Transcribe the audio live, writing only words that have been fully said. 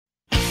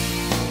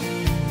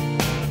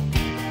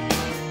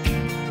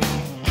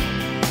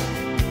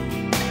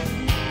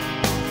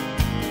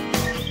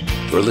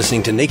You're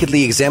listening to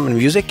Nakedly Examine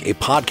Music, a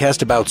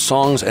podcast about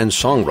songs and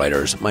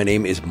songwriters. My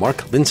name is Mark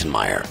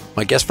Linsenmeyer.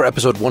 My guest for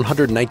episode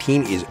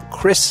 119 is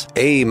Chris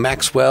A.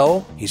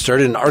 Maxwell. He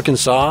started in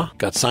Arkansas,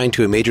 got signed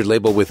to a major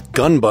label with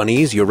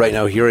Gunbunnies. You're right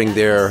now hearing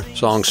their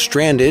song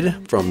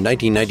Stranded from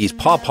 1990's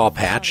Paw Paw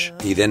Patch.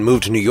 He then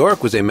moved to New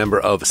York, was a member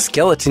of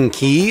Skeleton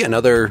Key,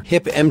 another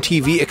hip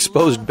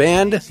MTV-exposed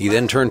band. He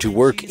then turned to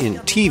work in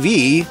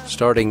TV,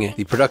 starting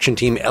the production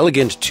team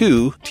Elegant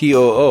 2,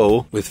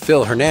 TOO, with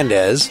Phil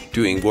Hernandez,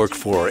 doing work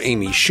for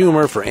Amy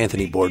Schumer, for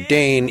Anthony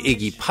Bourdain,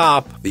 Iggy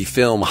Pop, the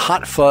film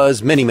Hot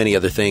Fuzz, many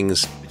other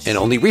things. And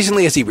only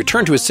recently has he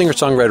returned to his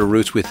singer-songwriter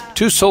roots with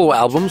 2 solo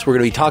albums. We're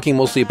going to be talking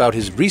mostly about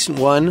his recent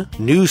one,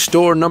 New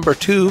Store Number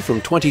 2 from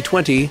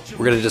 2020.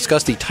 We're going to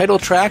discuss the title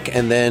track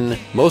and then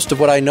most of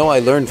what I know I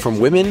learned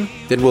from women.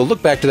 Then we'll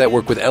look back to that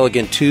work with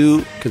Elegant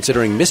 2,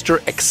 considering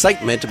Mr.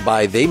 Excitement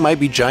by They Might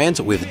Be Giants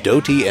with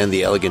Doty and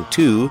the Elegant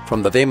 2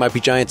 from the They Might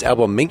Be Giants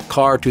album Mink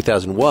Car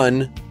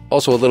 2001.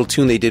 Also a little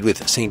tune they did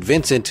with St.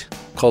 Vincent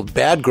called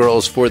Bad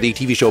Girls for the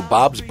TV show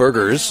Bob's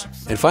Burgers.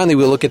 And finally,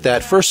 we'll look at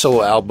that first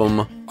solo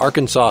album,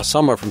 Arkansas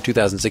Summer from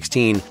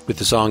 2016, with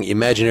the song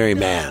Imaginary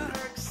Man.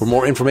 For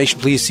more information,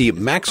 please see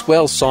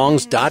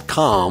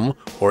maxwellsongs.com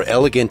or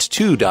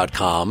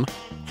elegant2.com.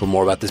 For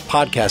more about this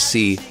podcast,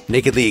 see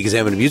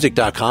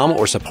nakedlyexaminedmusic.com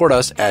or support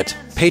us at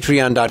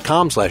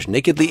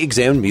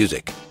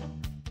patreon.com/nakedlyexaminedmusic.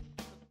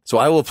 So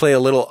I will play a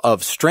little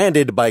of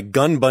Stranded by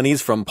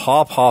Gunbunnies from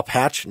Paw Paw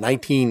Patch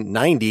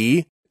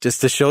 1990,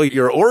 just to show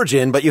your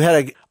origin, but you had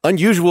an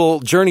unusual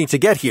journey to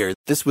get here.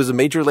 This was a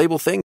major label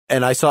thing,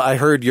 and I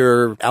heard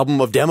your album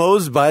of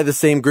demos by the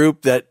same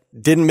group that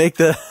didn't make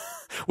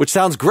which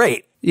sounds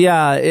great.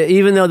 Yeah,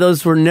 even though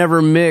those were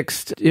never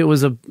mixed, it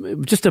was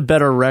just a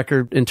better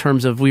record in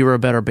terms of we were a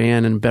better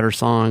band and better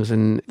songs,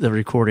 and the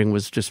recording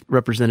was just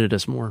represented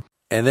us more.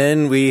 And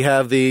then we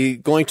have the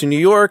going to New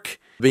York,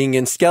 being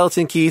in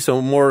Skeleton Key, so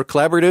a more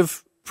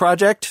collaborative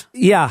project?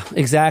 Yeah,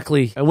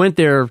 exactly. I went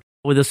there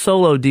with a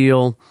solo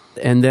deal,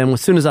 and then as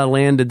soon as I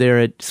landed there,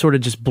 it sort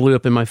of just blew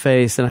up in my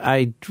face, and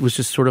I was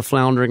just sort of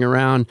floundering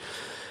around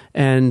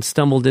and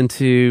stumbled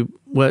into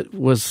what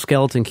was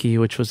Skeleton Key,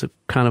 which was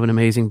kind of an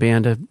amazing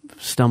band to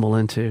stumble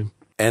into.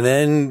 And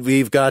then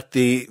we've got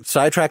the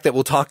sidetrack that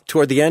we'll talk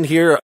toward the end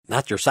here.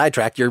 Not your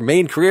sidetrack, your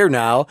main career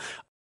now,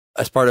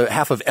 as part of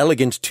half of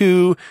Elegant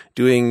 2,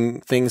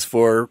 doing things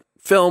for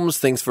films,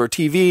 things for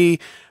TV,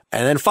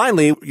 and then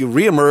finally you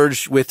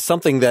reemerge with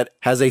something that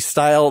has a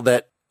style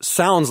that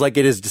sounds like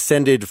it is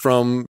descended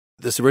from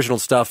this original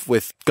stuff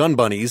with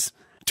Gunbunnies,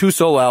 2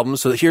 solo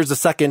albums. So here's the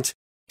second.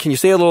 Can you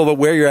say a little bit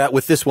where you're at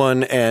with this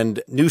one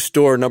and New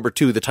Store Number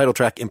 2, the title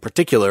track in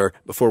particular,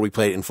 before we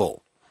play it in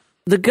full?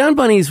 The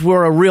Gunbunnies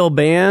were a real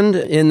band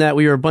in that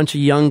we were a bunch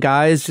of young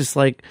guys, just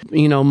like,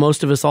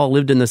 most of us all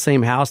lived in the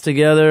same house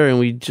together, and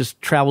we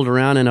just traveled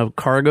around in a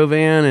cargo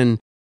van.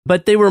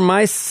 But they were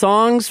my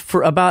songs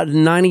for about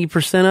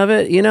 90% of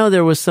it.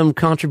 There was some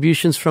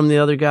contributions from the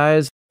other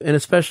guys, and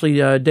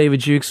especially David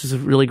Jukes is a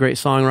really great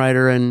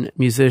songwriter and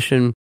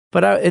musician.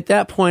 But at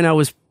that point, I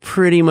was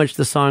pretty much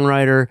the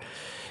songwriter.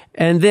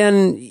 And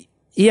then,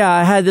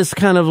 I had this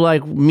kind of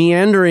like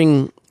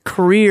meandering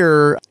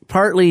career,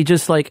 partly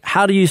just like,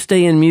 how do you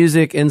stay in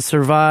music and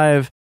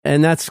survive?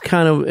 And that's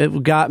kind of,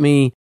 it got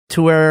me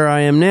to where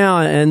I am now.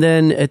 And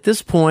then at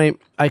this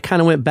point, I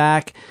kind of went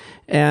back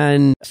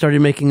and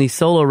started making these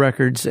solo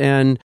records.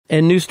 And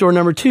New Store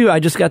Number 2,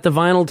 I just got the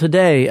vinyl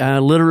today.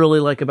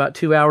 Literally like about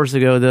 2 hours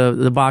ago,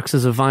 the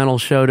boxes of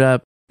vinyl showed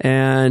up.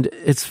 And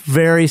it's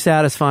very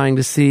satisfying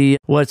to see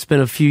what's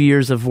been a few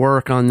years of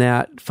work on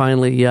that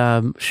finally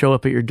show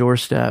up at your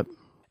doorstep.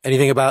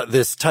 Anything about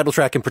this title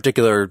track in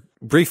particular,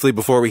 briefly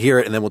before we hear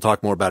it, and then we'll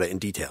talk more about it in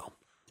detail.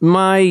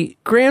 My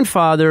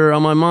grandfather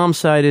on my mom's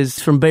side is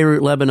from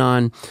Beirut,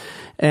 Lebanon,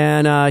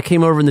 and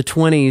came over in the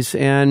 1920s.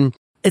 And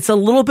it's a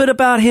little bit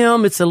about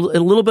him. It's a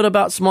little bit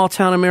about small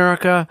town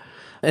America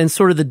and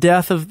sort of the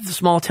death of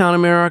small town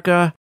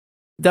America.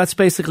 That's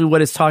basically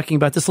what it's talking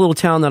about. This little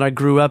town that I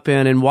grew up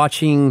in, and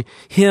watching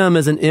him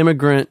as an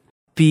immigrant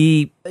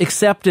be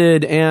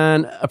accepted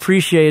and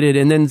appreciated,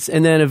 and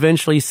then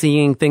eventually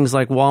seeing things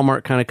like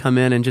Walmart kind of come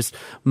in and just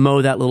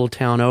mow that little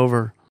town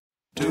over.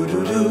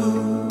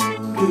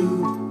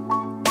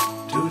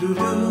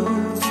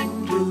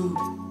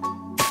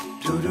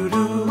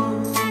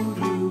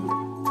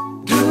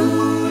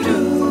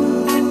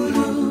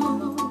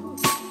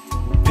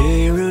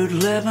 Beirut,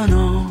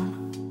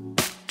 Lebanon,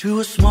 to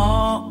a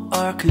small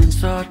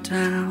Arkansas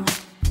town.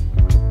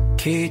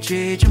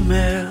 KJ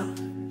Jamel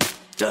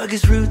dug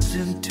his roots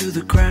into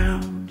the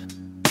ground,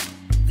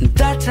 and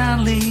that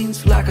town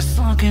leans like a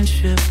sunken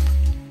ship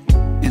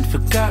in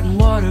forgotten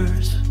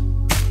waters,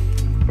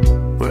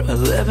 where a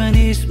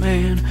Lebanese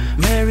man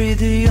married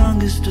the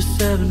youngest of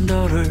 7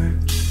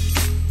 daughters.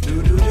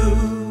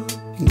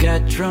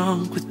 Got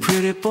drunk with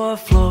pretty boy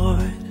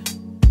Floyd,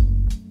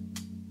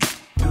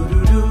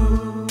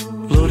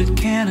 loaded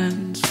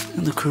cannons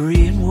in the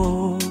Korean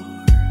War.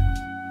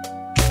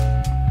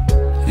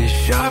 They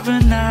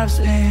sharpened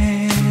knives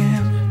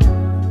and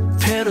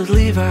peddled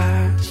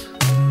Levi's,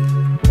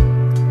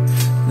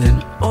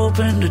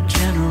 opened a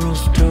general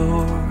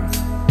store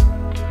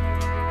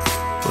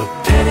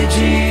where Petty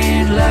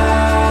Jean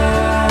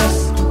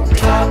lies on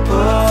top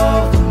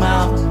of the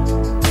mountain,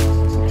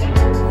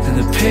 and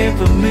the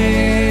paper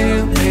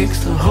mill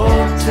makes the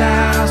whole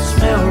town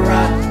smell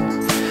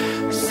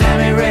rotten.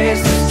 Sammy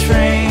races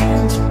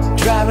trains,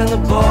 driving the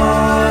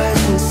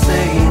boys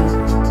insane.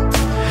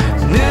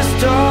 New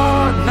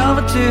store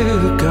number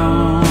 2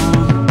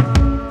 gone,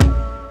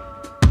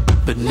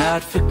 but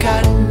not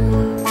forgotten.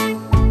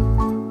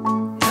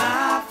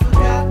 Not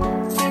forgotten,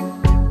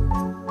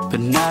 but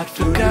not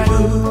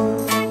forgotten.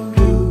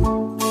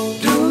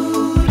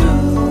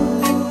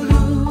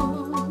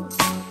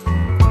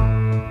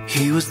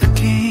 He was the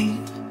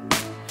king,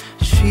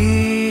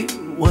 she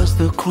was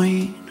the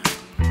queen,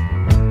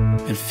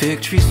 and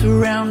fig trees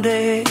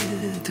surrounded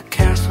the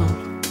castle.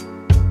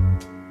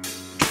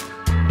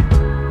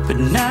 But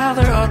now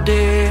they're all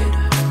dead,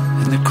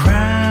 and the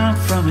crown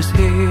from his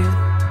head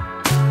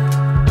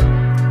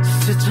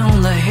sits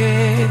on the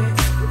head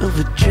of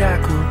a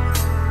jackal.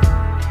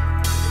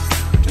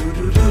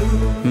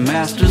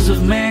 Masters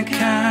of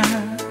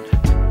mankind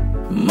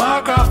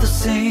mark off the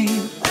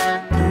scene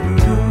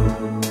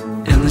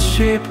in the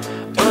shape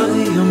of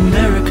the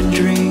American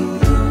dream.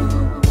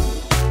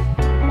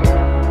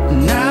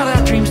 Now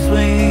that dream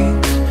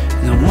swings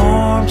in the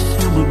warm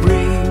summer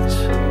breeze,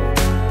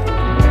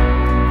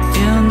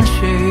 in the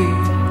shade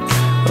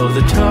of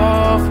the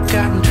tall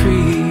forgotten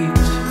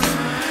trees.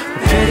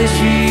 Petty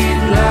Jean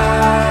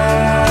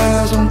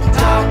lies on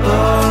top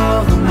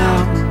of the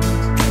mountain,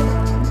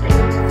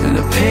 and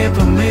the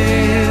paper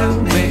mill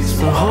makes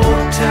the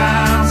whole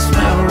town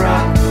smell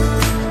rotten.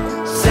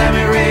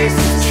 Sammy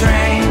races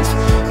trains,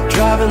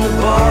 driving the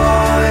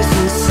boys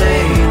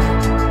insane.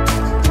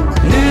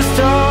 New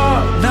store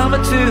number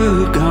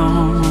 2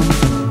 gone,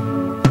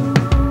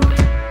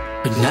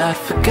 but not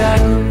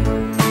forgotten.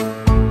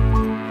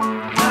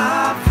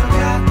 Not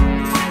forgotten,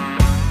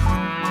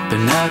 but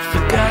not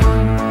forgotten.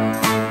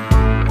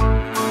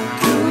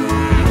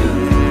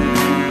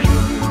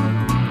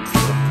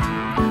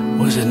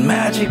 Was it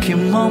magic he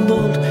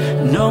mumbled?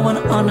 No one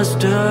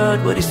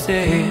understood what he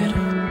said.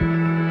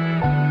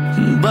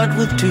 But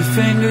with 2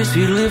 fingers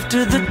he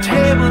lifted the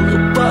table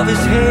above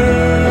his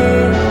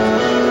head.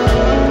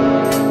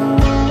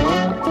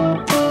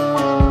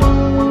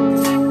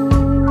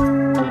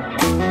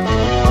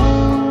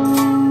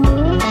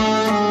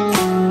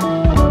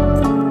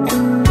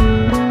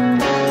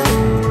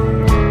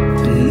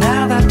 And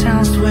now that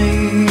town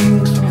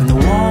swings in the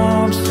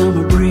warm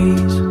summer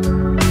breeze,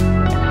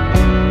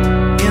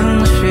 in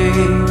the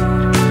shade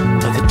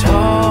of the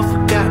tall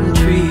forgotten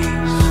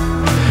trees.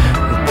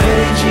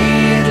 Petty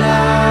Jean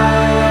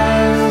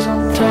lies on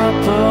top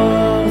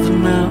of the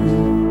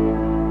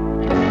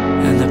mountain,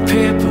 and the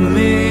paper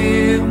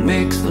mill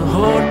makes the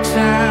whole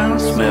town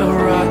smell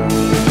rotten.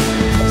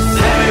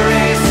 Sammy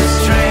races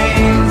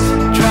trains,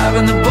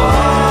 driving the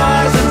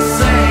boys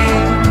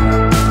insane.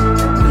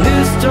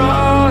 New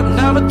store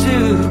number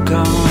 2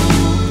 gone,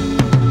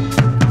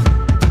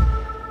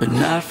 but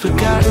not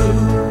forgotten.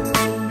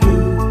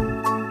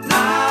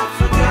 Not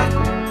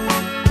forgotten,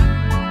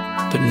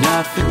 but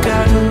not forgotten.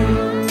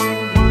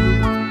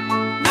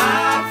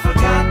 Not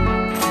forgotten,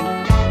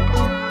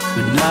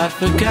 but not forgotten. Not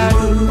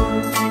forgotten,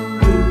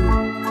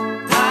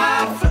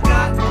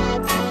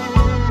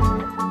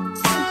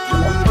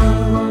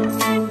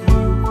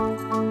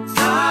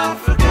 not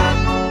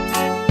forgotten.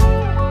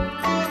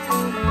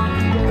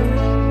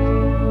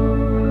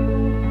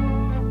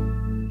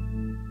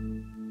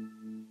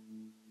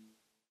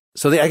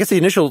 So I guess the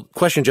initial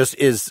question just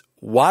is,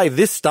 why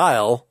this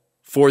style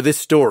for this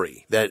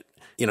story? That,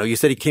 you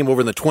said he came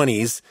over in the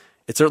 20s.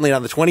 It's certainly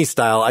not the 20s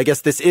style. I guess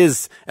this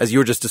is, as you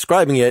were just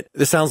describing it,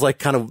 this sounds like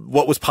kind of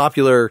what was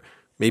popular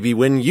maybe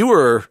when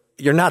you're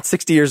not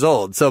 60 years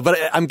old. So, but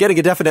I'm getting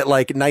a definite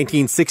like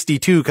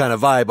 1962 kind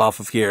of vibe off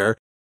of here.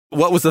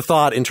 What was the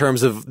thought in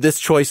terms of this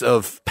choice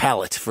of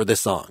palette for this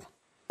song?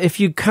 If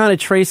you kind of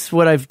trace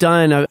what I've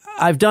done,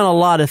 I've done a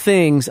lot of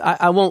things.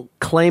 I won't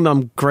claim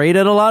I'm great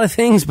at a lot of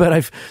things, but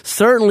I've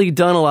certainly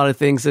done a lot of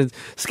things. And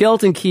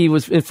Skeleton Key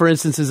was, for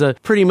instance, is a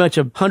pretty much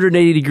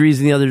 180 degrees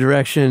in the other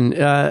direction,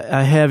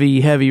 a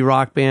heavy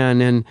rock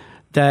band, and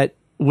that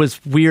was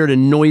weird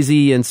and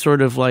noisy and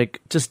sort of like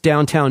just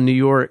downtown New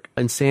York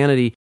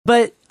insanity.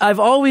 But I've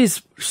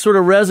always sort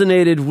of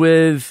resonated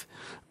with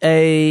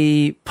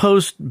a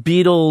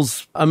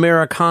post-Beatles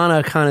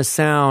Americana kind of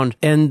sound,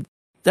 and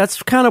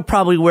that's kind of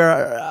probably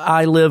where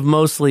I live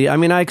mostly. I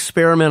mean, I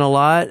experiment a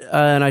lot,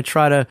 and I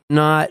try to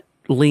not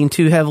lean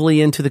too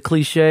heavily into the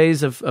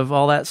cliches of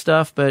all that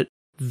stuff. But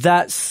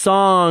that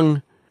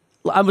song,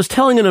 I was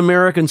telling an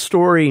American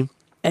story,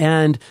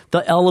 and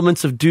the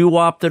elements of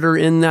doo-wop that are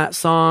in that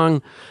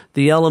song,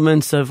 the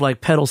elements of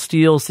like pedal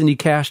steel, Cindy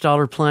Cash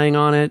Dollar playing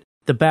on it,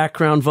 the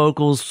background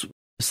vocals,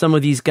 some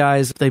of these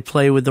guys, they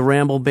play with the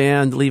Ramble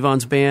Band,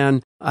 Levon's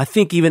band. I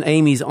think even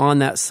Amy's on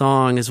that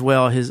song as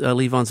well, his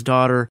Levon's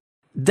daughter.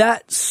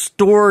 That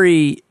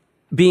story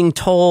being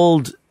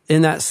told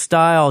in that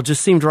style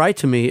just seemed right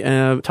to me,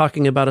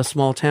 talking about a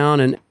small town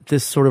and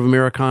this sort of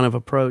Americana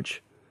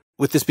approach.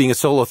 With this being a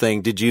solo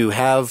thing, did you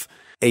have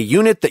a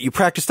unit that you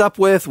practiced up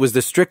with? Was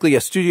this strictly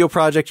a studio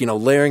project,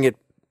 layering it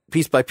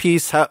piece by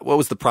piece? What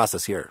was the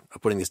process here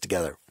of putting this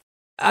together?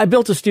 I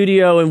built a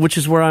studio, which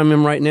is where I'm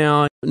in right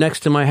now,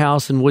 next to my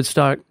house in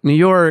Woodstock, New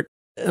York,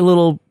 a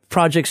little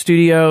project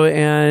studio.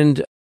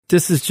 And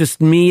this is just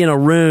me in a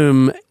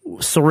room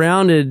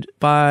surrounded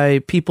by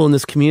people in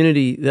this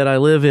community that I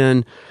live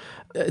in.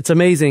 It's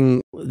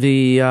amazing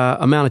the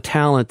amount of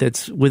talent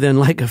that's within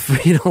like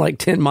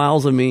 10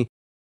 miles of me.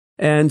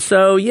 And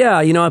so,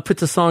 I put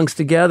the songs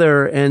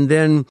together, and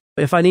then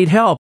if I need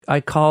help, I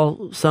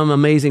call some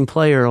amazing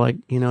player like,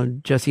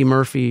 Jesse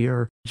Murphy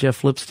or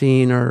Jeff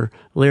Lipstein or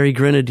Larry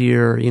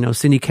Grenadier,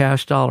 Cindy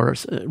Cashdoll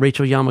or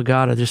Rachel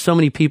Yamagata. There's so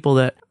many people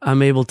that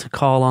I'm able to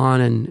call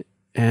on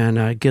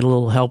and get a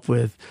little help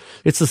with.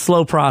 It's a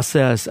slow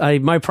process.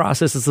 My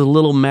process is a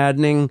little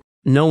maddening.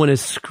 No one is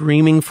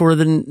screaming for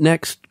the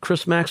next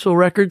Chris Maxwell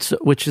records,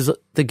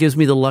 that gives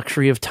me the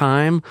luxury of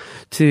time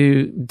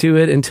to do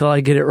it until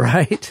I get it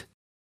right.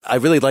 I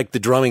really like the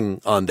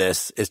drumming on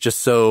this. It's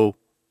just so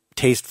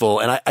tasteful.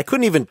 And I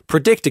couldn't even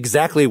predict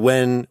exactly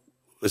when,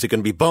 was it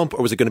going to be bump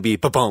or was it going to be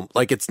ba-bump?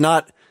 Like, it's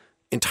not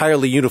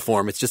entirely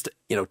uniform. It's just,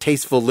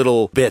 tasteful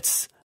little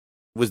bits.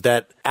 Was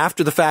that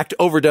after the fact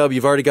overdub,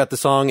 you've already got the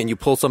song and you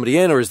pull somebody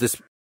in, or is this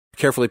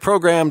carefully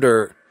programmed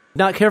or?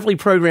 Not carefully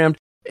programmed.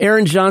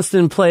 Aaron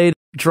Johnston played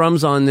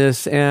drums on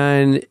this,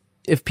 and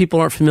if people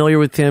aren't familiar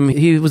with him,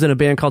 he was in a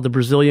band called the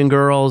Brazilian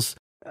Girls.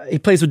 He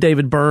plays with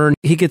David Byrne.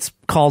 He gets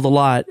called a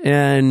lot,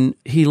 and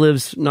he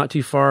lives not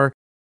too far.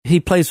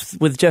 He plays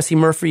with Jesse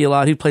Murphy a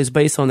lot, who plays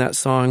bass on that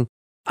song.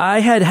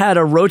 I had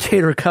a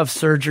rotator cuff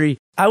surgery.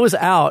 I was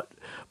out,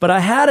 but I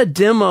had a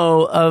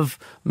demo of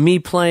me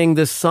playing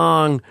this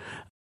song,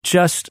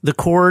 just the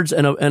chords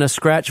and a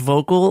scratch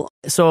vocal.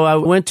 So I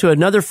went to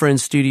another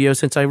friend's studio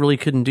since I really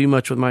couldn't do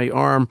much with my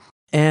arm.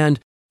 And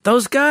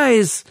those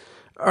guys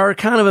are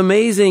kind of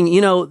amazing.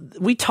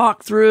 We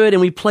talked through it and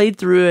we played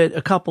through it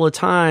a couple of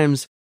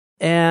times.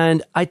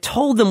 And I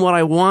told them what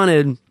I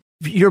wanted.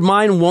 Your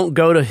mind won't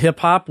go to hip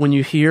hop when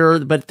you hear,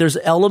 but there's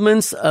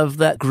elements of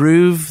that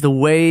groove, the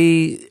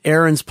way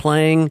Aaron's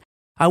playing.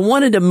 I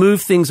wanted to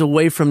move things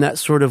away from that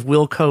sort of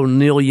Wilco,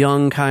 Neil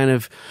Young kind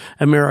of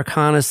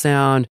Americana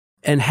sound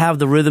and have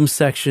the rhythm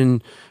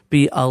section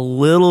be a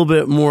little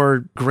bit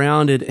more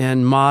grounded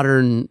and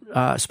modern,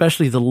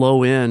 especially the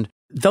low end.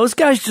 Those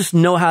guys just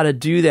know how to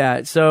do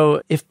that.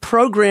 So if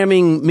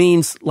programming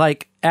means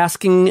like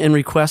asking and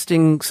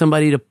requesting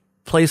somebody to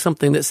play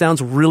something that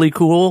sounds really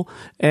cool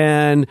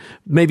and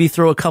maybe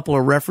throw a couple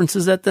of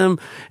references at them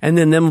and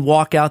then them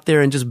walk out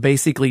there and just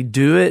basically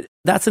do it,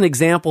 that's an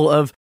example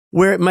of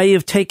where it may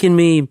have taken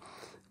me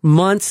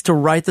months to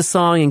write the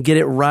song and get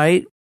it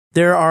right.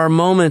 There are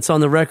moments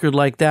on the record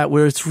like that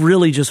where it's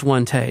really just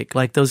one take.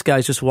 Like those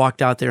guys just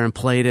walked out there and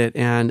played it,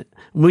 and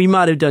we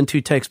might have done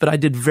 2 takes, but I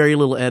did very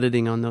little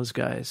editing on those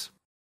guys.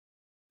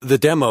 The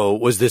demo,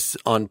 was this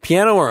on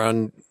piano or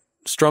on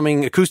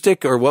strumming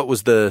acoustic, or what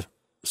was the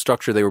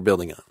structure they were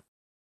building on?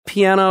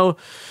 Piano,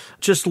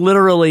 just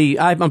literally,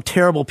 I'm a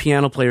terrible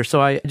piano player, so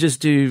I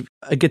just do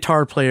a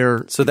guitar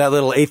player. So that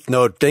little 8th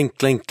note, clink,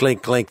 clink,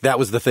 clink, clink, that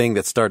was the thing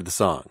that started the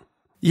song.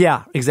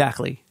 Yeah,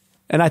 exactly.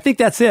 And I think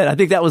that's it. I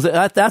think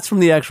that's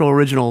from the actual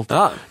original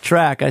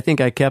track. I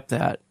think I kept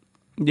that.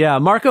 Yeah,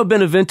 Marco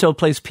Benevento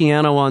plays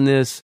piano on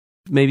this.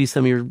 Maybe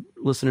some of your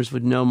listeners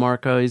would know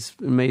Marco. He's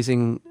an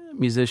amazing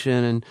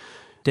musician. And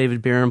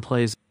David Barron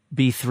plays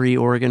B3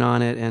 organ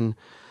on it, and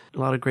a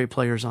lot of great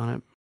players on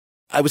it.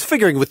 I was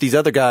figuring with these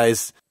other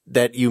guys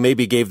that you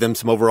maybe gave them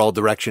some overall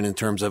direction in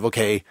terms of,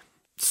 okay,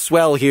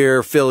 swell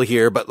here, fill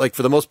here, but like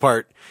for the most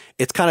part,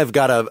 it's kind of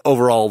got a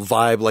overall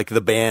vibe like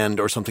the band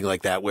or something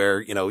like that,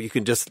 where, you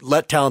can just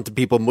let talented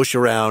people mush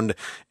around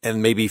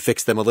and maybe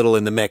fix them a little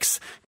in the mix.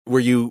 Were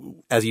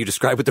you, as you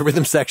described with the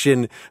rhythm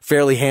section,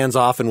 fairly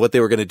hands-off in what they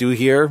were going to do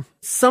here?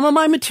 Some of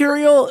my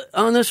material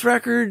on this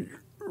record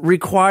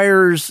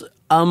requires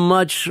a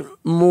much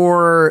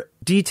more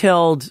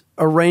detailed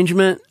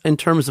arrangement in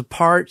terms of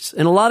parts.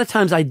 And a lot of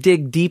times I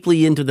dig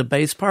deeply into the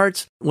bass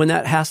parts when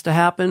that has to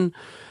happen.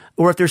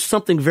 Or if there's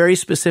something very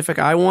specific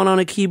I want on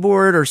a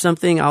keyboard or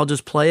something, I'll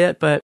just play it.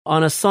 But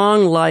on a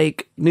song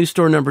like New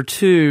Store Number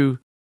 2,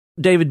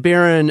 David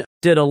Barron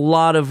did a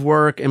lot of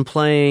work in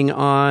playing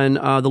on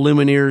the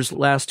Lumineers'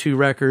 last 2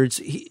 records.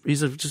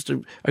 He's just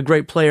a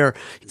great player.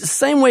 The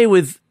same way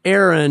with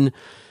Aaron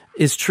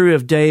is true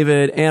of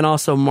David and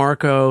also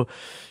Marco.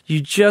 You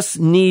just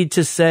need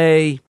to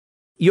say,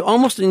 you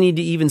almost need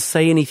to even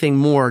say anything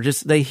more.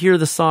 Just they hear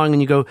the song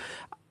and you go,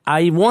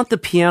 I want the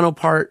piano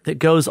part that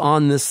goes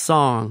on this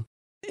song.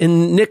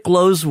 In Nick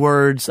Lowe's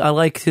words, I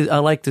like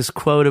this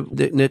quote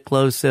that Nick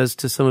Lowe says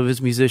to some of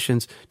his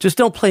musicians, just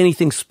don't play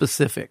anything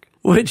specific,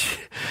 which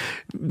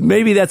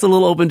maybe that's a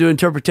little open to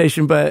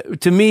interpretation,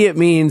 but to me it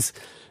means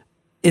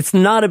it's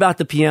not about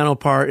the piano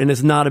part and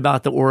it's not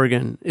about the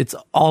organ. It's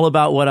all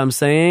about what I'm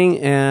saying,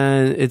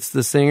 and it's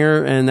the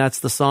singer, and that's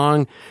the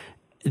song.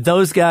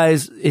 those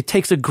guys, it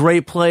takes a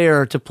great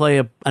player to play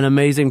an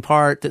amazing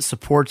part that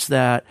supports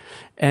that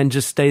and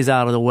just stays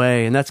out of the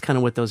way. And that's kind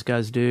of what those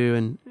guys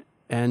do,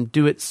 and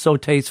do it so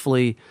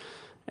tastefully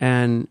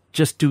and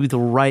just do the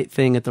right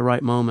thing at the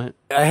right moment.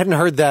 I hadn't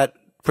heard that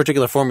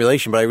particular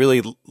formulation, but I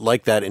really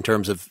like that in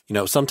terms of,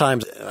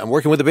 sometimes I'm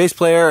working with a bass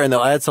player and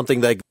they'll add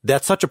something like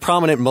that's such a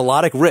prominent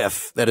melodic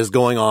riff that is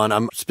going on.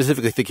 I'm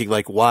specifically thinking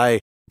like why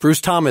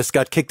Bruce Thomas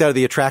got kicked out of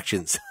the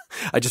Attractions.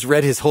 I just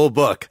read his whole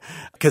book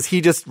because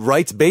he just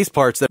writes bass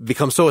parts that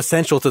become so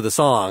essential to the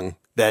song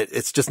that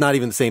it's just not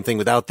even the same thing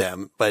without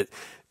them. But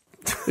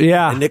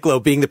yeah, and Nick Lowe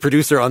being the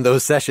producer on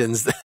those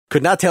sessions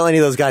could not tell any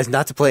of those guys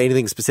not to play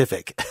anything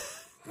specific.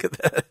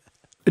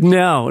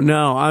 No.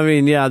 I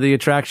mean, yeah, the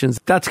Attractions.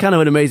 That's kind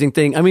of an amazing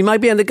thing. I mean, my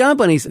band, the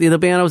Gunbunnies, the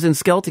band I was in,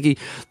 Skeltige,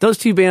 those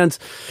two bands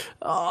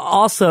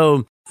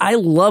also, I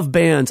love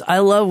bands. I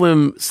love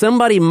when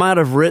somebody might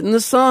have written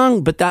the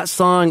song, but that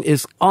song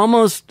is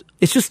almost,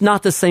 it's just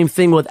not the same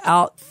thing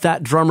without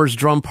that drummer's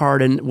drum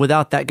part and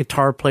without that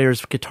guitar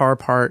player's guitar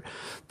part.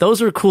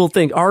 Those are cool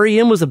things.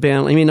 REM was a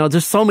band. I mean,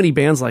 there's so many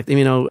bands like,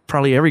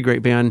 probably every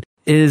great band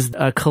is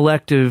a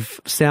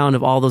collective sound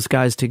of all those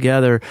guys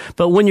together.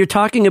 But when you're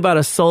talking about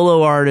a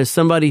solo artist,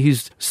 somebody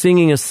who's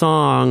singing a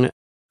song,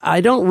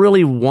 I don't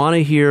really want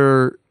to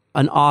hear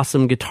an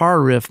awesome guitar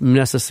riff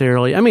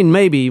necessarily. I mean,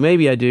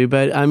 maybe I do,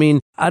 but I mean,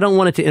 I don't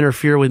want it to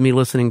interfere with me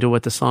listening to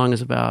what the song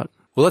is about.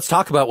 Well, let's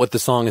talk about what the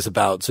song is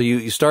about. So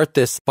you start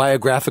this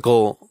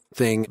biographical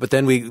thing, but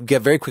then we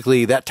get very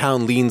quickly, that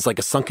town leans like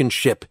a sunken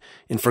ship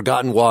in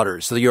forgotten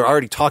waters. So you're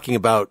already talking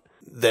about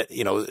that,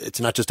 it's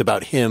not just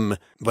about him,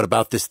 but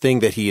about this thing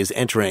that he is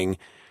entering.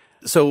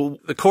 So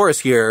the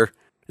chorus here,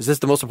 is this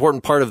the most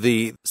important part of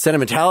the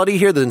sentimentality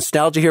here, the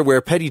nostalgia here,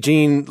 where Petit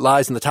Jean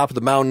lies in the top of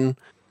the mountain?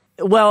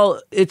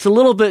 Well, it's a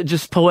little bit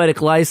just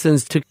poetic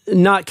license to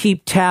not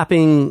keep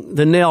tapping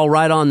the nail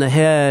right on the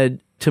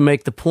head to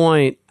make the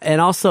point. And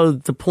also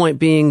the point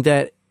being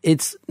that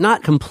it's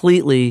not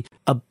completely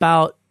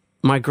about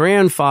my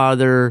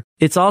grandfather.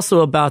 It's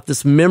also about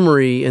this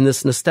memory and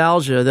this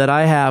nostalgia that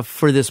I have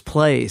for this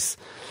place.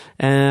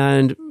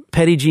 And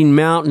Petit Jean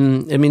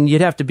Mountain, I mean,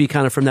 you'd have to be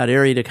kind of from that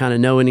area to kind of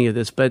know any of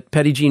this, but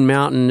Petit Jean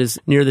Mountain is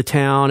near the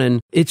town,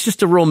 and it's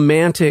just a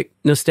romantic,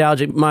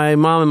 nostalgic. My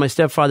mom and my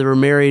stepfather were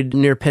married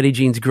near Petit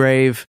Jean's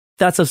grave.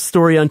 That's a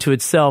story unto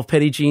itself.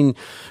 Petit Jean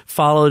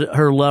followed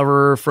her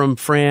lover from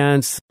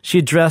France.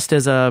 She dressed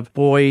as a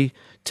boy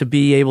to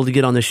be able to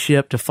get on the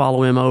ship to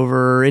follow him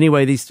over.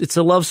 Anyway, it's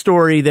a love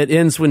story that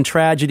ends in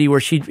tragedy where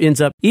she ends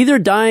up either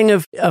dying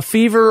of a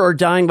fever or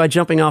dying by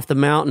jumping off the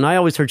mountain. I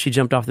always heard she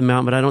jumped off the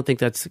mountain, but I don't think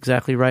that's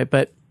exactly right.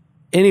 But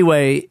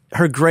anyway,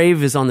 her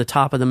grave is on the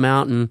top of the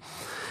mountain.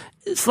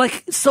 It's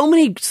like so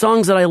many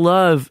songs that I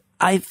love.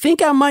 I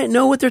think I might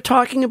know what they're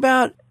talking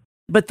about,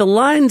 but the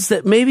lines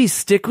that maybe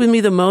stick with me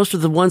the most are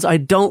the ones I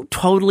don't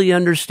totally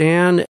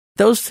understand.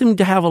 Those seem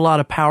to have a lot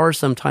of power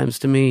sometimes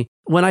to me.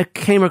 When I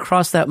came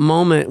across that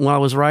moment when I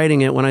was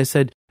writing it, when I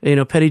said,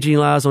 Petit Jean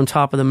lies on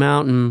top of the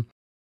mountain,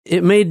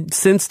 it made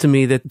sense to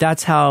me that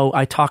that's how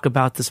I talk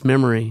about this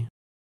memory.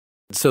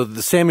 So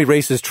the Sammy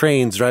races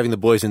trains driving the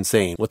boys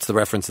insane. What's the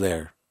reference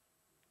there?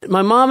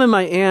 My mom and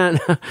my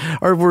aunt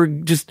were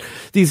just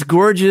these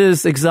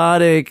gorgeous,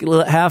 exotic,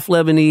 half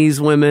Lebanese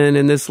women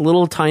in this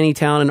little tiny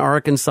town in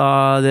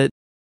Arkansas that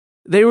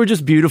they were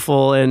just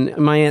beautiful. And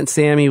my Aunt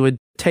Sammy would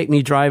take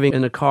me driving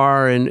in a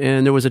car,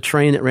 and there was a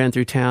train that ran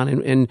through town,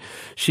 and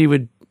she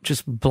would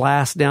just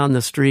blast down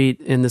the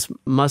street in this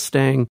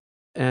Mustang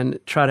and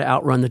try to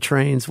outrun the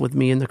trains with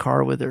me in the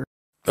car with her.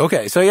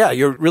 Okay, so yeah,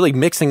 you're really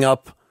mixing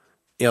up,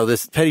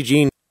 this Petit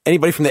Jean.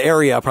 Anybody from the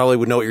area probably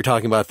would know what you're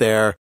talking about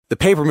there. The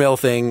paper mill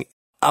thing,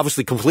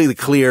 obviously completely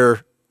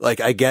clear.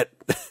 Like, I get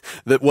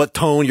that what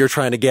tone you're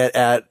trying to get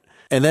at,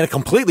 and then a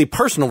completely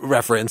personal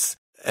reference.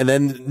 And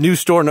then new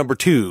store number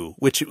 2,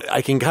 which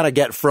I can kind of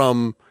get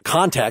from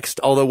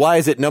context. Although, why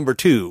is it number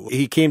 2?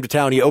 He came to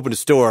town, he opened a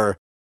store.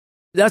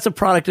 That's a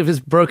product of his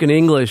broken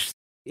English.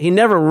 He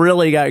never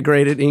really got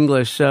great at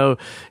English. So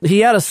he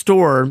had a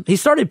store. He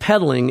started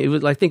peddling. It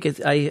was, I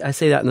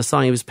say that in the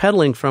song. He was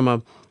peddling from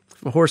a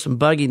horse and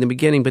buggy in the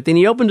beginning, but then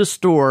he opened a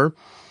store.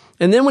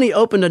 And then when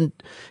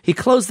he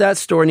closed that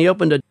store and he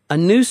opened a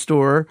new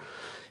store.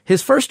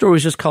 His first store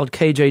was just called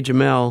KJ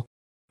Jamel,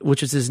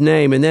 which is his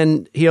name. And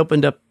then he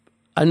opened up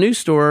a new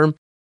store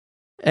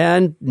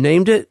and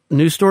named it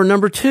New Store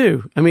Number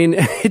 2. I mean,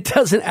 it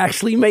doesn't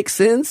actually make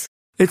sense.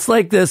 It's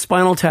like the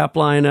Spinal Tap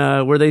line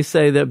where they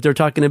say that they're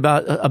talking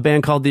about a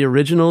band called The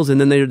Originals, and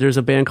then there's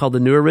a band called The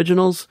New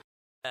Originals.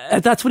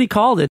 That's what he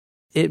called it.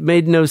 It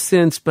made no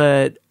sense,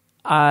 but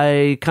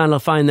I kind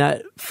of find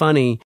that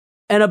funny.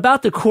 And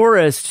about the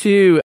chorus,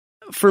 too,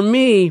 for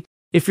me,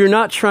 if you're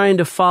not trying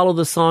to follow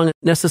the song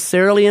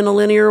necessarily in a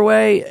linear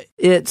way,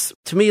 it's,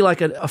 to me, like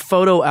a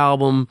photo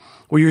album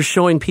where you're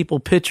showing people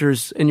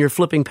pictures and you're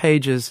flipping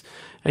pages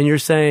and you're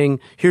saying,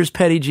 here's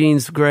Petit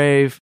Jean's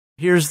grave,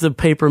 here's the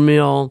paper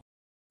mill,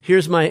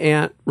 here's my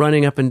aunt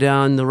running up and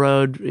down the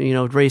road,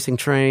 racing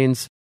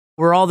trains.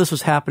 Where all this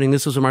was happening,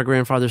 this was where my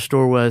grandfather's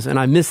store was. And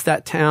I miss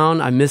that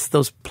town, I miss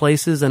those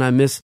places, and I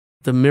miss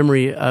the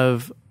memory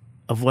of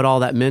what all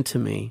that meant to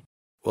me.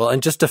 Well,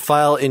 and just to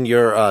file in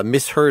your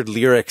misheard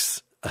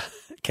lyrics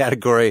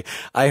category,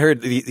 I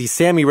heard the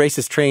Sammy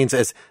Racist Trains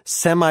as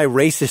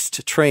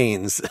semi-racist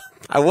trains.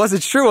 I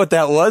wasn't sure what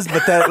that was,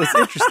 but that was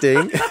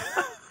interesting.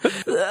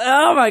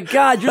 Oh my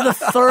God, you're the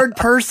third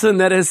person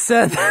that has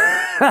said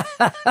that.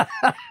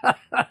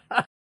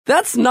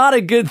 That's not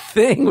a good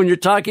thing when you're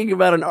talking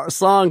about a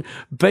song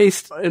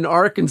based in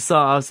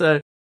Arkansas.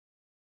 So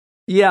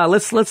yeah,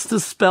 let's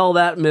dispel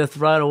that myth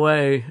right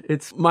away.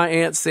 It's my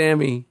Aunt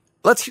Sammy.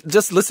 Let's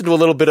just listen to a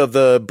little bit of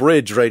the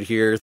bridge right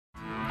here.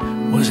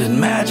 Was it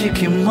magic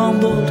he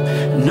mumbled?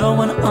 No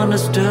one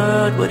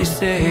understood what he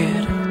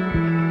said.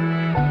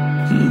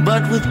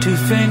 But with 2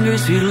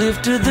 fingers he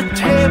lifted the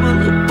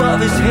table above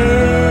his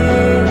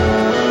head.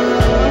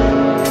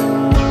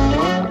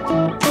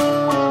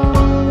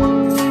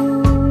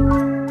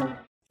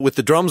 With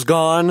the drums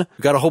gone,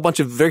 we've got a whole bunch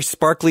of very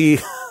sparkly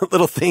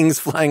little things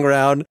flying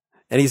around.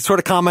 And he sort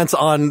of comments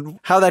on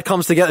how that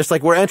comes together. It's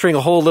like we're entering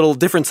a whole little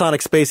different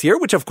sonic space here,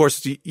 which of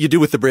course you do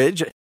with the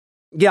bridge.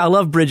 Yeah, I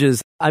love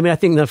bridges. I mean, I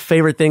think the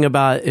favorite thing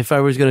about, if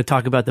I was going to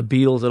talk about the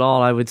Beatles at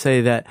all, I would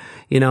say that,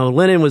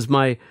 Lennon was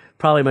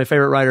probably my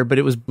favorite writer, but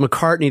it was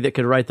McCartney that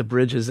could write the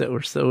bridges that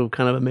were so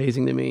kind of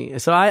amazing to me.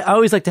 So I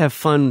always like to have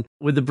fun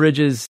with the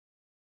bridges.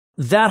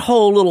 That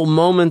whole little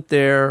moment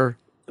there,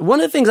 one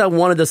of the things I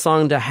wanted the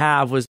song to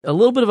have was a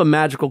little bit of a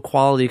magical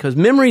quality, because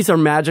memories are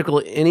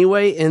magical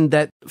anyway, in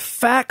that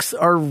facts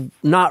are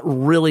not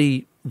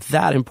really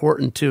that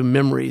important to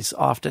memories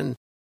often,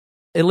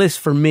 at least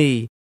for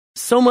me.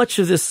 So much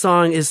of this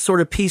song is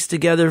sort of pieced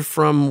together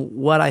from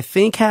what I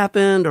think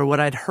happened or what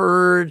I'd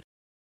heard.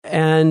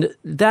 And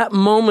that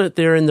moment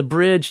there in the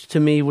bridge to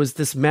me was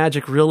this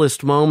magic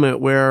realist moment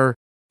where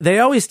they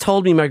always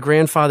told me my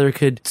grandfather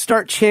could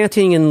start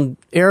chanting in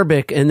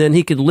Arabic and then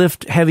he could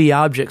lift heavy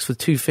objects with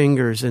 2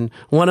 fingers. And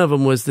one of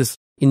them was this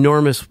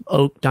enormous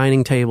oak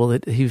dining table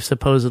that he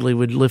supposedly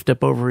would lift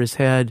up over his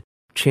head,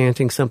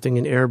 chanting something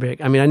in Arabic.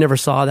 I mean, I never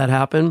saw that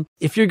happen.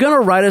 If you're going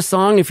to write a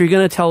song, if you're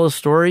going to tell a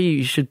story,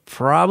 you should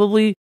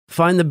probably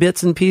find the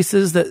bits and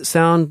pieces that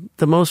sound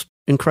the most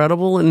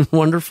incredible and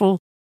wonderful.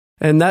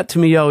 And that to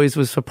me always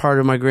was a part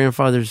of my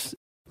grandfather's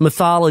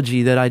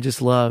mythology that I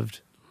just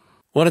loved.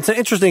 Well, it's an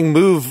interesting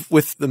move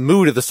with the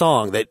mood of the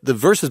song, that the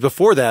verses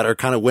before that are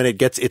kind of when it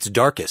gets its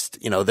darkest.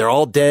 They're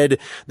all dead.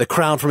 The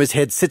crown from his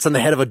head sits on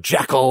the head of a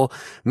jackal.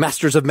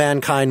 Masters of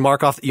mankind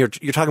mark off. You're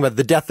talking about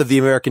the death of the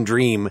American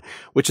dream,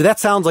 which that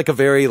sounds like a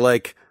very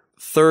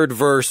third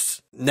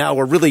verse. Now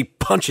we're really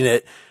punching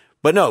it.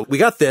 But no, we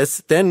got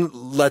this. Then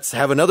let's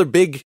have another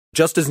big,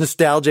 just as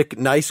nostalgic,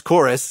 nice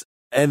chorus.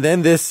 And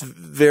then this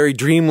very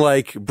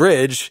dreamlike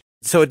bridge.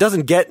 So it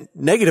doesn't get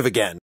negative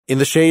again. In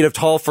the shade of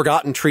tall,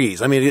 forgotten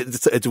trees. I mean,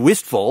 it's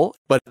wistful,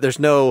 but there's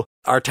no,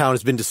 our town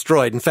has been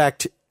destroyed. In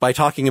fact, by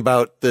talking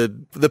about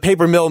the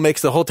paper mill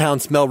makes the whole town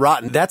smell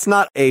rotten, that's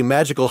not a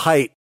magical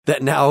height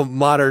that now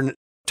modern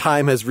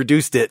time has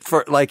reduced it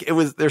for.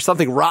 There's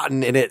something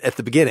rotten in it at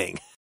the beginning.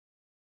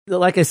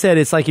 Like I said,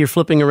 it's like you're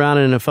flipping around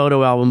in a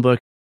photo album book.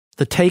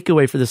 The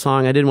takeaway for the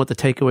song, I didn't want the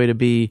takeaway to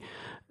be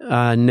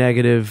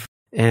negative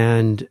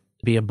and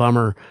be a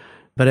bummer.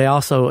 But I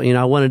also,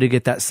 I wanted to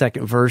get that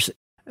second verse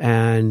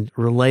and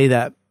relay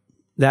that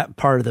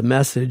part of the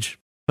message.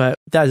 But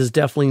that is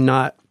definitely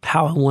not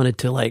how I wanted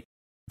to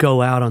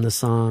go out on the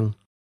song.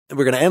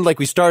 We're going to end like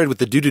we started with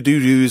the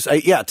do-do-do-do's.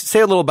 To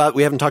say a little about,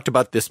 we haven't talked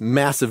about this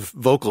massive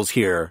vocals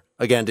here.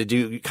 Again, did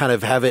you kind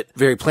of have it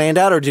very planned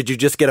out, or did you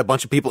just get a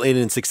bunch of people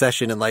in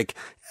succession and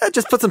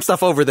just put some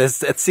stuff over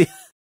this and see?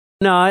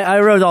 No, I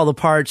wrote all the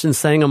parts and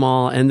sang them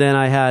all. And then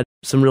I had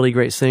some really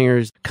great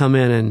singers come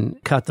in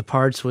and cut the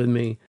parts with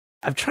me.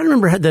 I'm trying to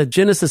remember the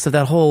genesis of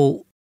that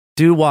whole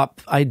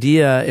doo-wop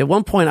idea. At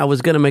one point, I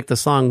was going to make the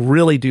song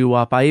really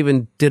doo-wop. I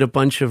even did a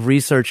bunch of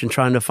research and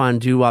trying to find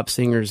doo-wop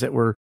singers that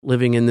were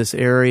living in this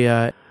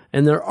area.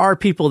 And there are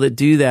people that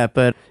do that,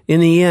 but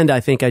in the end, I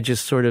think I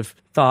just sort of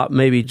thought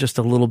maybe just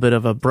a little bit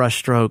of a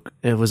brushstroke,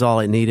 it was all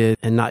it needed,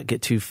 and not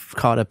get too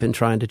caught up in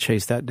trying to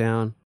chase that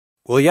down.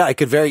 Well, yeah, I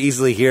could very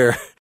easily hear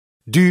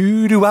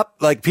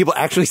doo-doo-wop, people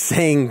actually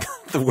saying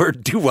the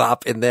word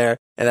doo-wop in there.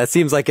 And that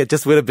seems like it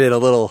just would have been a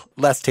little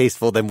less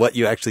tasteful than what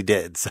you actually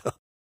did. So,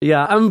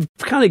 yeah, I'm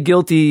kind of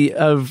guilty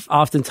of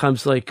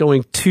oftentimes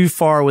going too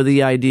far with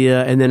the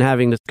idea and then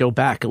having to go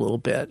back a little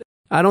bit.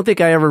 I don't think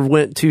I ever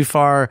went too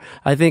far.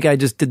 I think I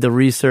just did the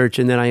research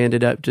and then I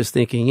ended up just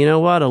thinking, you know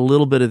what, a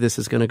little bit of this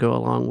is going to go a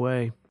long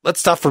way.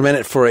 Let's stop for a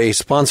minute for a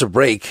sponsor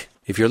break.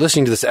 If you're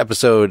listening to this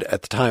episode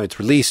at the time it's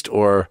released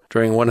or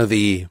during one of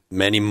the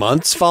many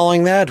months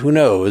following that, who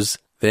knows,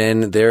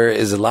 then there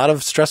is a lot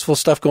of stressful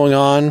stuff going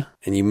on,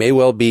 and you may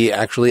well be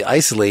actually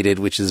isolated,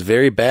 which is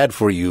very bad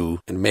for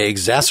you and may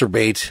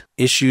exacerbate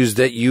issues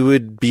that you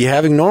would be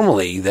having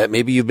normally that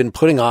maybe you've been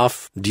putting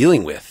off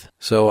dealing with.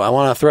 So I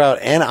want to throw out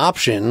an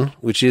option,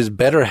 which is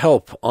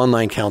BetterHelp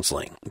online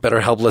counseling.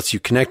 BetterHelp lets you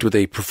connect with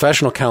a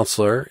professional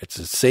counselor. It's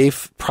a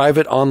safe,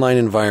 private online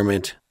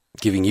environment,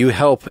 giving you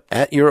help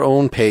at your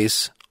own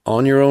pace,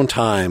 on your own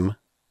time,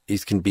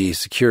 These can be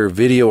secure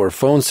video or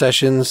phone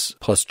sessions,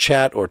 plus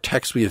chat or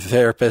text with your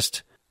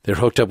therapist. They're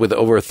hooked up with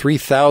over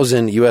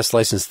 3,000 U.S.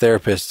 licensed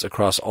therapists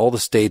across all the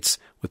states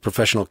with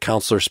professional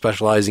counselors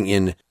specializing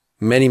in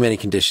many, many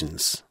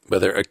conditions,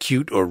 whether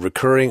acute or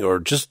recurring or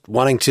just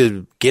wanting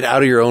to get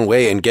out of your own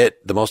way and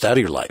get the most out of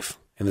your life.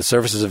 And the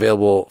service is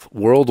available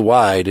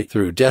worldwide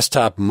through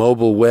desktop,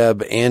 mobile,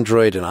 web,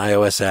 Android, and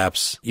iOS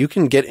apps. You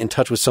can get in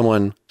touch with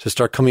someone to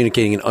start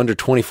communicating in under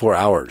 24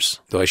 hours.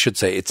 Though I should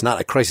say it's not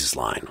a crisis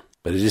line.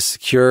 But it is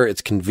secure,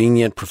 it's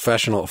convenient,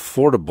 professional,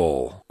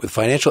 affordable, with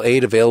financial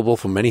aid available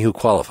for many who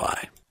qualify.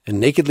 And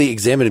Nakedly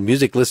Examined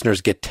Music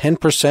listeners get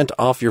 10%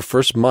 off your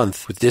first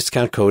month with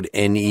discount code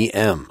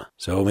NEM.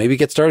 So maybe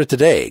get started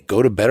today.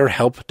 Go to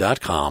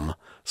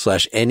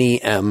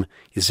betterhelp.com/NEM.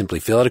 You simply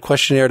fill out a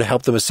questionnaire to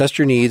help them assess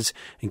your needs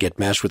and get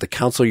matched with a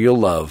counselor you'll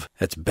love.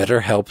 That's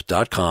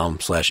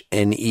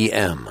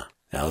betterhelp.com/NEM.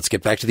 Now let's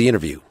get back to the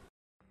interview.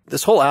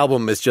 This whole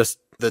album is just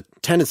the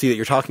tendency that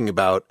you're talking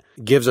about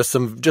gives us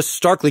some just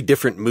starkly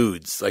different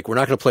moods. Like, we're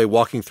not going to play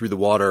Walking Through the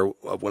Water,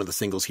 one of the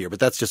singles here, but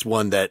that's just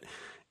one that,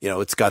 you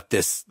know, it's got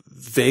this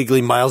vaguely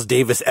Miles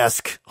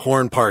Davis-esque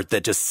horn part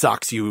that just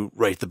socks you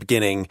right at the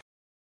beginning.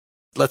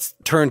 Let's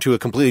turn to a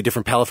completely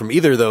different palette from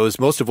either of those.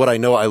 Most of what I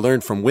know I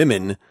learned from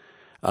Women,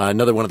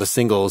 another one of the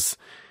singles.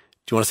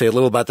 Do you want to say a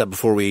little about that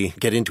before we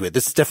get into it?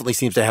 This definitely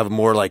seems to have a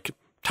more like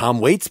Tom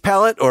Waits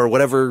palette or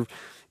whatever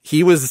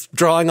he was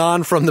drawing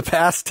on from the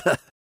past.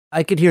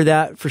 I could hear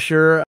that for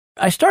sure.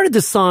 I started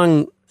this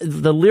song,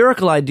 the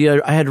lyrical idea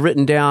I had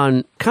written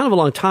down kind of a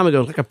long time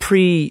ago, like a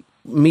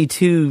pre-Me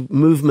Too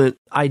movement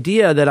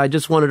idea that I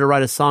just wanted to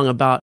write a song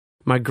about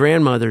my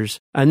grandmothers.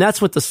 And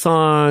that's what the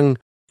song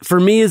for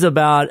me is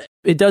about.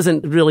 It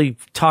doesn't really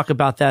talk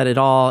about that at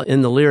all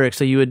in the lyrics,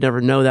 so you would never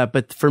know that.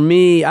 But for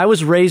me, I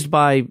was raised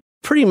by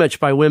pretty much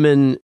by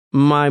women.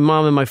 My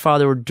mom and my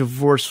father were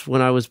divorced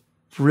when I was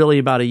really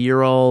about a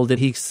year old, and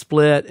he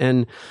split,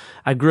 and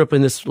I grew up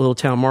in this little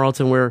town,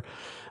 Marlton, where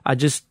I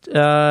just,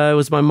 it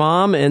was my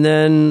mom and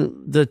then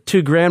the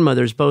two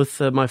grandmothers, both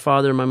my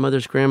father and my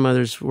mother's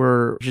grandmothers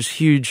were just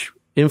huge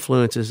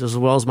influences, as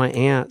well as my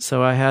aunt.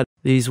 So I had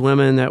these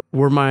women that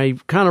were my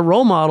kind of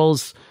role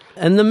models,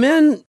 and the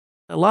men,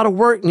 a lot of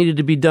work needed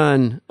to be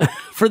done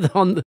for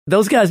them.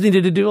 Those guys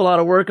needed to do a lot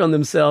of work on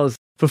themselves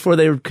before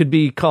they could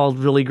be called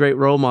really great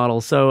role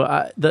models.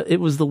 So it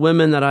was the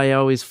women that I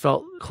always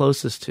felt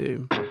closest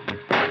to.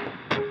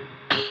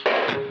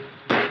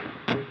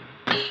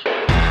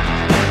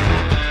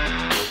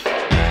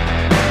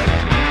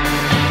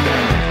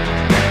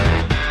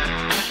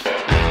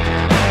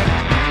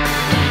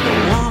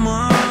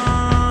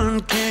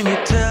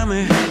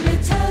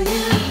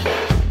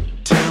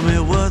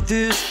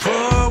 This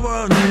poor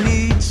world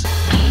needs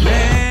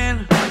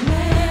man,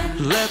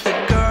 let the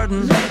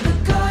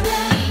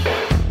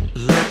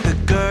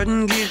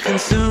garden get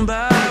consumed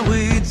by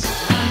weeds.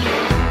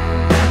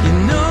 You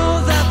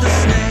know that the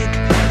snake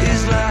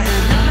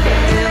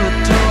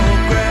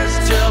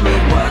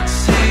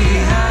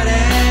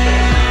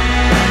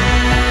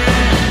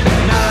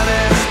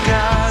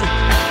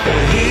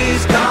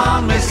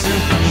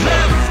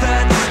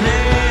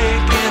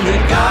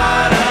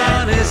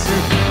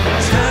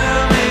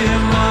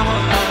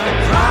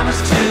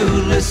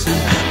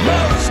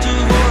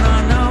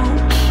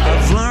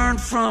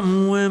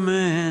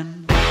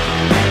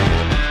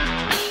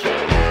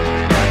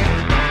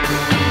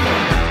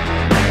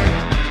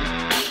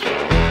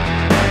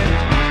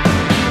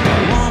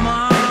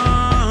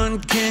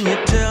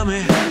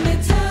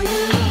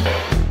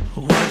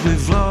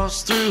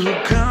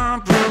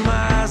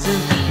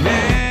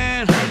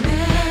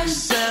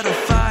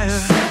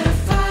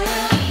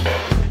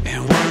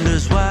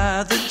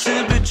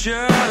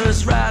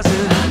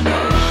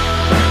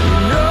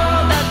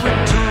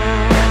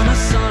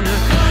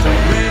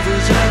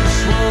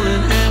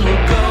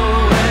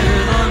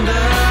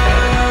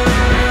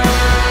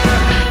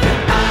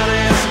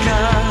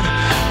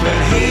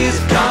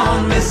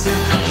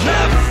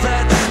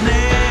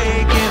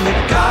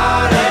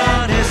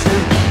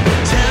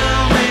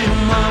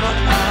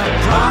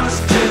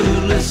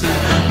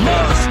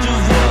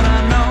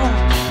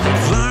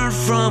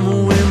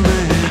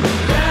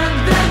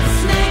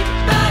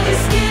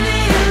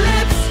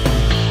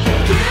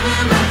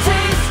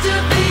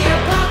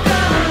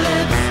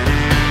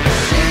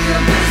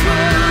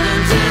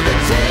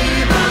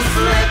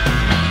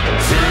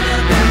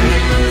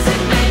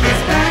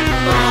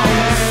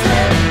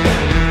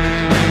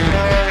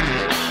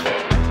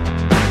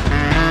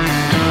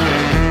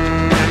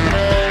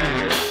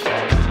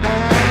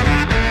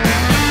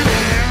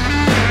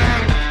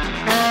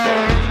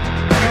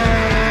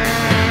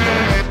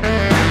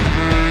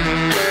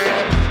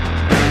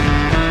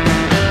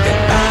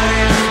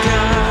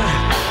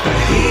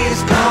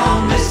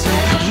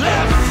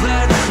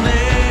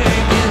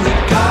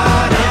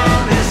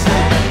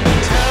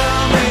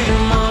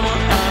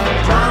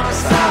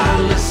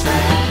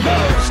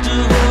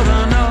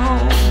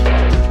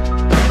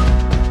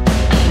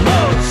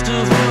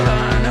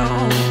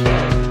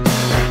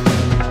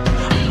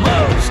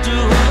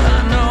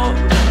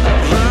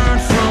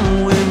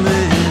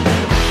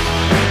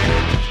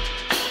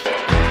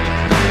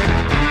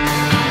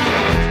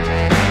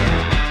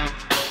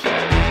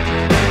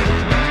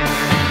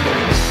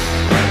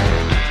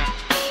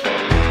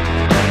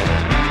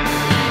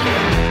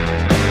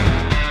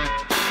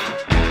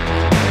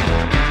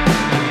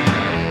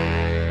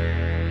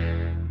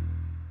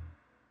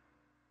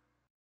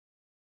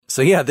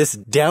So yeah, this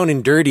down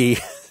and dirty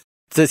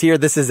says here,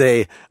 this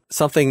is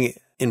something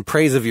in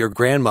praise of your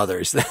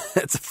grandmothers.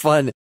 That's a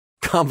fun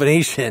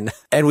combination.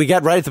 And we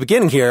got right at the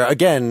beginning here,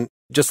 again,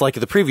 just like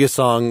the previous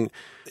song,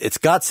 it's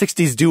got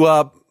 60s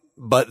doo-wop,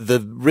 but the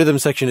rhythm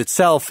section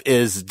itself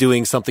is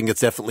doing something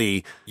that's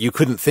definitely, you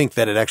couldn't think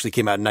that it actually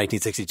came out in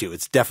 1962.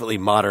 It's definitely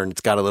modern.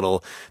 It's got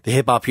the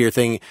hip hop here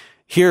thing.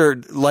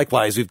 Here,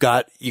 likewise, you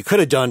could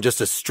have done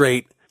just a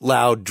straight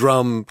loud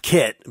drum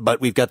kit, but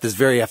we've got this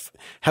very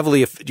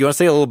heavily, do you want to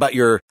say a little about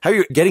how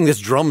you're getting this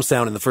drum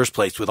sound in the first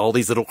place with all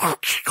these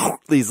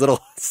little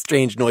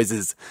strange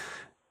noises?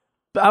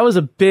 I was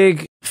a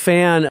big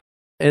fan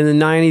in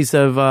the 90s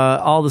of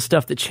all the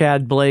stuff that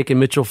Chad Blake and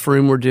Mitchell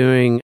Froom were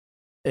doing,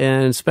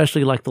 and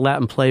especially like the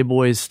Latin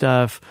Playboys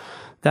stuff.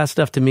 That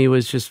stuff to me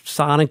was just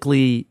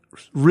sonically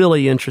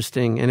really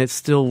interesting, and it's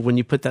still, when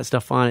you put that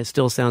stuff on, it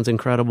still sounds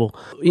incredible.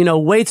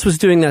 Waits was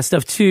doing that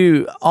stuff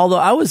too,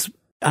 although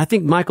I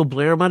think Michael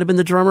Blair might have been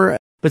the drummer,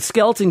 but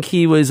Skeleton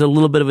Key was a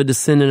little bit of a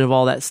descendant of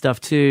all that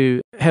stuff too,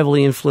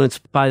 heavily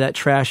influenced by that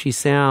trashy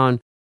sound.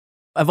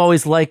 I've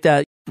always liked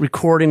that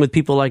recording with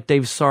people like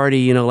Dave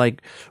Sardy,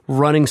 like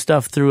running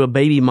stuff through a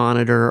baby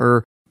monitor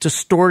or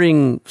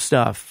distorting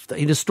stuff.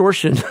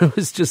 Distortion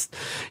was just,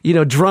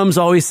 drums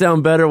always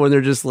sound better when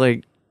they're just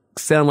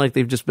sound like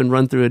they've just been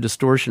run through a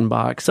distortion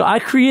box. So I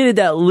created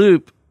that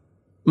loop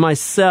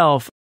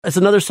myself. It's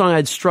another song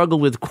I'd struggled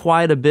with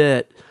quite a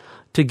bit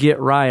to get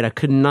right. I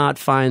could not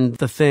find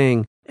the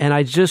thing. And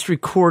I just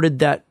recorded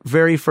that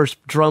very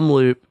first drum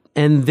loop.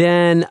 And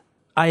then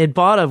I had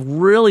bought a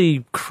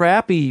really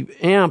crappy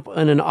amp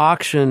in an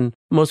auction.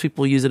 Most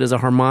people use it as a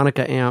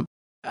harmonica amp.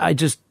 I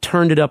just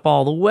turned it up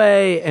all the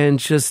way and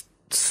just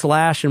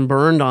slashed and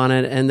burned on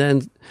it. And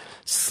then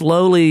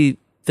slowly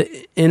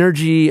the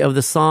energy of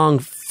the song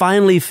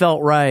finally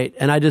felt right.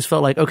 And I just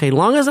felt like, okay,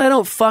 long as I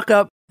don't fuck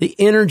up the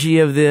energy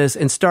of this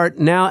and start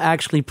now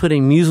actually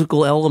putting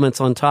musical elements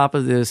on top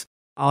of this,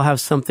 I'll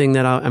have something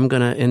that I'm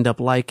going to end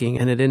up liking.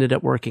 And it ended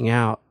up working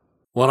out.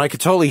 Well, and I could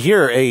totally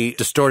hear a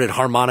distorted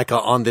harmonica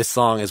on this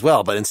song as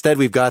well. But instead,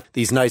 we've got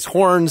these nice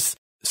horns.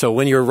 So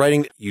when you're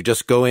writing, you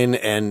just go in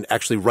and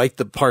actually write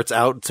the parts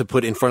out to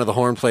put in front of the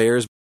horn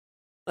players.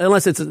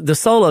 Unless it's the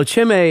solo.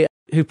 Chime,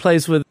 who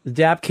plays with the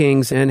Dap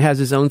Kings and has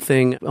his own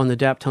thing on the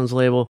Dap Tones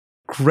label,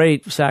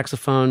 great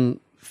saxophone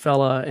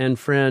fella and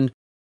friend.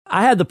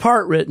 I had the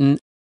part written.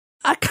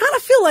 I kind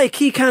of feel like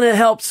he kind of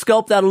helped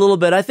sculpt that a little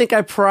bit. I think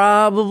I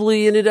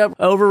probably ended up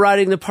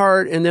overwriting the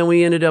part, and then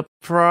we ended up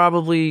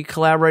probably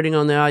collaborating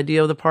on the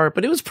idea of the part,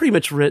 but it was pretty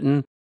much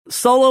written.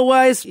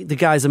 Solo-wise, the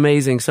guy's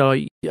amazing. So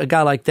a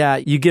guy like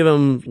that, you give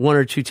him one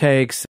or two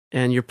takes,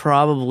 and you're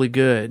probably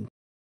good.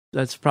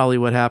 That's probably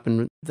what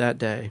happened that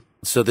day.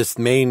 So this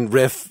main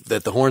riff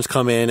that the horns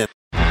come in,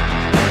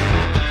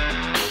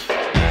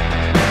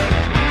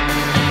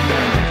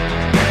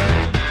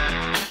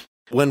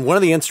 when one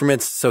of the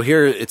instruments, so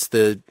here it's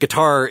the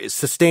guitar, it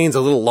sustains a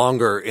little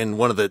longer in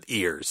one of the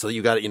ears. So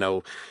you got,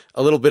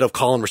 a little bit of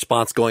call and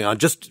response going on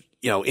just,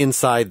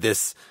 inside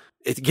this.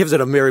 It gives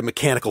it a very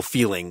mechanical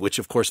feeling, which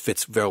of course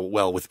fits very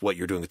well with what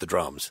you're doing with the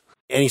drums.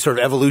 Any sort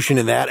of evolution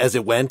in that as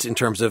it went in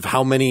terms of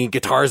how many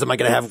guitars am I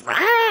going to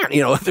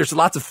have? There's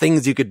lots of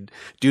things you could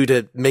do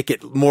to make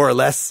it more or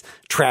less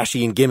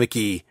trashy and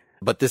gimmicky,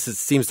 but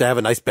seems to have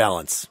a nice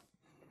balance.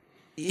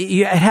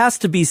 It has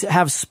to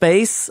have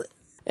space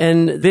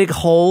and big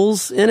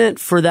holes in it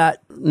for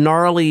that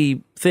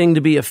gnarly thing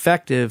to be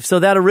effective. So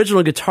that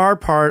original guitar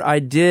part I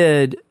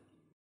did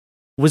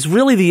was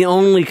really the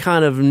only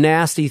kind of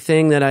nasty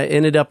thing that I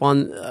ended up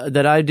on,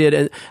 that I did.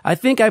 And I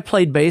think I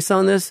played bass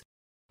on this.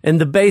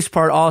 And the bass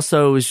part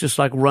also was just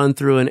like run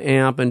through an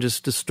amp and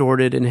just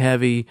distorted and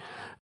heavy,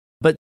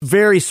 but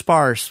very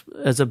sparse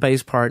as a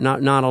bass part,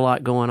 not a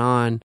lot going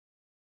on.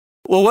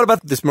 Well, what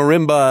about this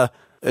marimba?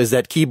 Is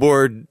that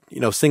keyboard,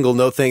 single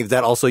note thing? Is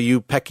that also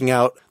you pecking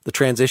out the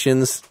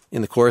transitions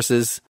in the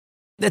choruses?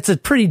 That's a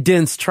pretty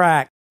dense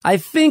track. I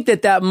think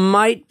that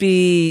might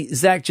be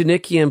Zach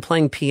Janikian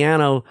playing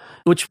piano,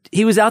 which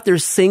he was out there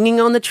singing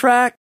on the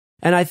track.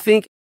 And I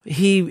think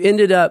he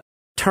ended up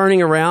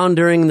turning around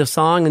during the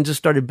song and just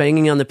started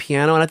banging on the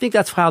piano. And I think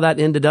that's how that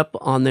ended up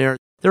on there.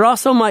 There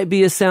also might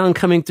be a sound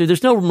coming through.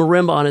 There's no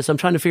marimba on it, so I'm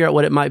trying to figure out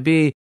what it might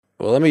be.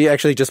 Well, let me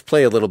actually just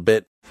play a little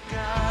bit.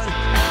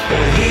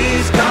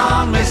 He's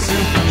gone missing,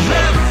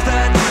 left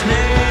that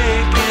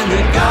snake in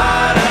the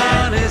garden.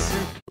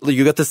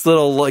 You got this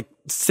little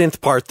synth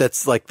part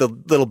that's like the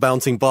little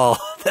bouncing ball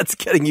that's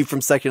getting you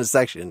from section to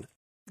section.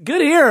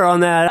 Good ear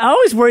on that. I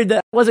always worried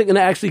that wasn't going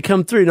to actually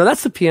come through. No,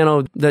 that's the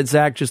piano that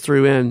Zach just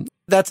threw in.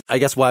 That's, I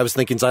guess, why I was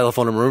thinking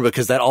xylophone and marimba,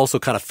 because that also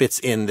kind of fits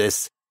in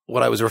this.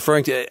 What I was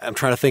referring to, I'm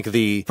trying to think of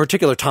the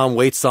particular Tom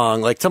Waits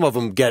song. Like some of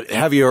them get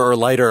heavier or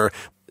lighter.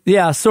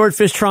 Yeah,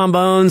 swordfish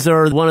trombones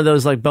or one of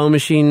those like bone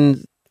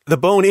machine. The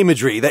bone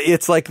imagery, that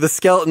it's like the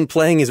skeleton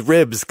playing his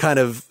ribs kind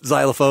of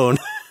xylophone.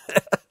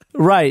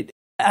 Right.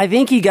 I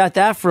think he got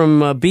that from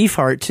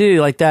Beefheart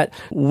too, like that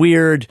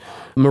weird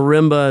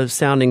marimba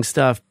sounding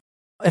stuff.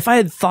 If I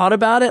had thought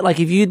about it, like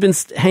if you'd been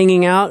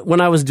hanging out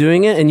when I was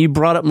doing it and you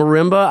brought up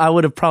marimba, I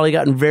would have probably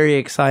gotten very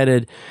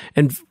excited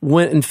and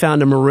went and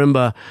found a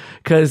marimba,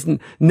 because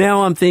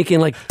now I'm thinking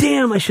like,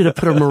 damn, I should have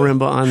put a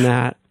marimba on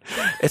that.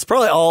 It's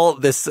probably all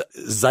this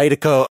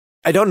Zydeco.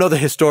 I don't know the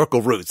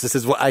historical roots. This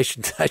is what I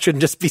shouldn't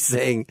just be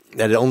saying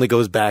that it only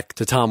goes back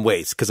to Tom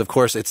Waits, because of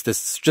course it's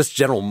this just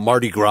general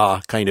Mardi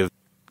Gras kind of.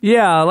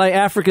 Yeah, like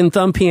African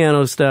thumb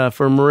piano stuff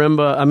or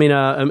marimba,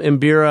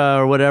 mbira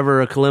or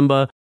whatever, a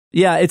kalimba.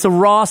 Yeah, it's a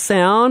raw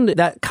sound.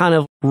 That kind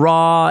of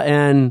raw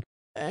and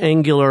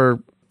angular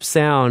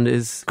sound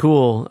is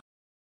cool.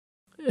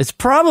 It's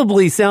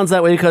probably sounds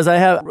that way because I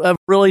have a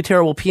really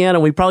terrible piano.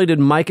 We probably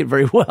didn't mic it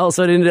very well,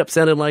 so it ended up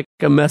sounding like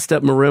a messed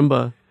up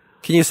marimba.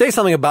 Can you say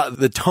something about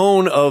the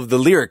tone of the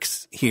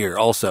lyrics here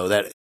also?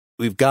 That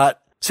we've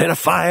got set a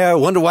fire,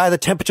 wonder why the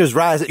temperatures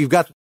rise. You've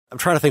got, I'm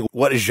trying to think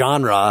what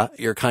genre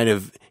you're kind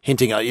of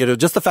hinting at. You know,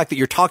 just the fact that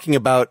you're talking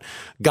about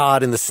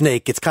God and the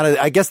snake. It's kind of,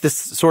 I guess, this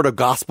sort of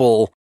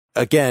gospel,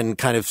 again,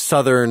 kind of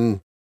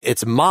Southern,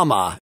 it's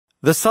mama,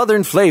 the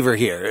Southern flavor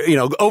here, you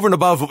know, over and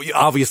above,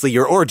 obviously,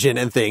 your origin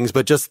and things,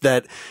 but just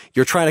that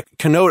you're trying to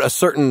connote a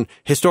certain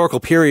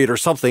historical period or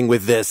something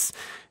with this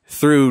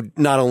through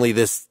not only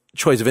this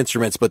choice of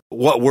instruments, but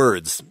what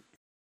words.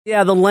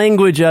 Yeah, the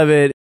language of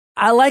it.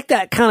 I like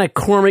that kind of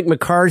Cormac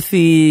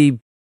McCarthy.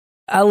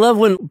 I love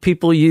when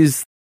people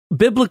use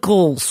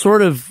biblical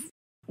sort of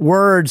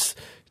words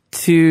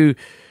to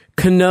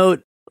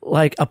connote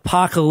like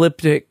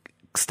apocalyptic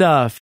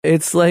stuff.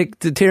 It's like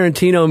the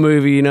Tarantino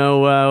movie, you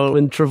know,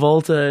 when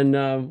Travolta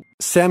and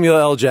Samuel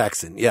L.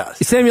 Jackson, yes.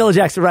 Samuel L.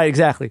 Jackson, right,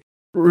 exactly.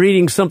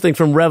 Reading something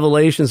from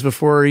Revelations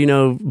before, you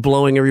know,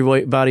 blowing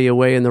everybody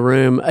away in the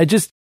room.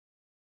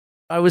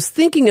 I was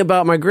thinking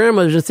about my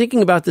grandmother and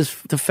thinking about the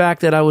fact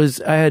that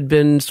I had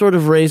been sort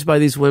of raised by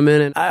these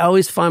women, and I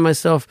always find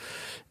myself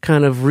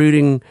kind of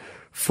rooting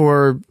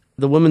for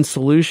the woman's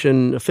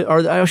solution,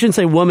 or I shouldn't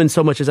say woman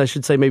so much as I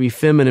should say maybe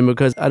feminine,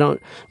 because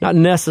not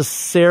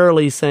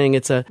necessarily saying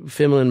it's a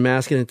feminine,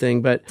 masculine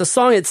thing, but the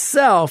song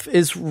itself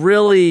is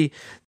really,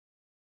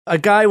 a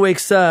guy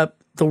wakes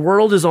up, the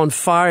world is on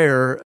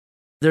fire,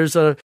 there's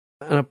an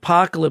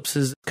apocalypse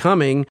is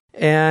coming,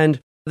 and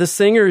the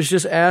singer is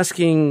just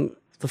asking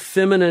the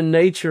feminine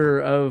nature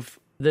of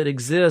that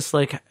exists,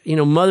 like, you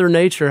know, Mother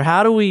Nature,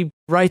 how do we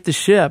right the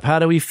ship? How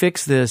do we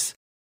fix this?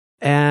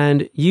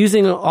 And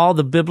using all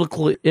the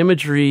biblical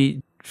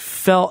imagery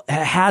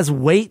has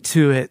weight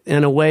to it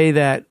in a way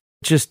that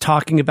just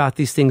talking about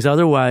these things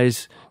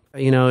otherwise,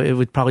 you know, it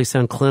would probably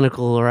sound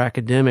clinical or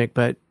academic.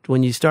 But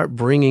when you start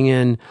bringing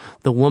in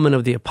the woman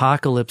of the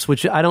apocalypse,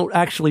 which I don't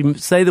actually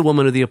say the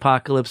woman of the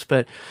apocalypse,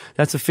 but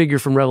that's a figure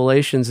from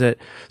Revelations that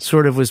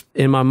sort of was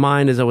in my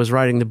mind as I was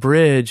writing the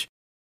bridge,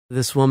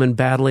 this woman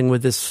battling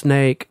with this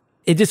snake.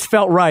 It just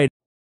felt right.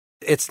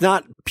 It's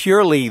not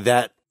purely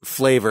that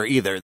flavor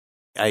either.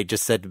 I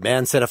just said,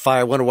 man set a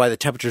fire, wonder why the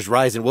temperature's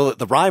rising. Well,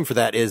 the rhyme for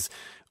that is,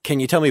 can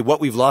you tell me what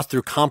we've lost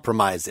through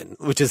compromising?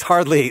 Which is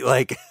hardly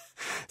like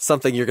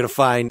something you're going to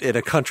find in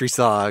a country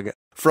song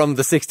from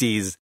the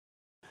 60s.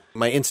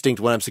 My instinct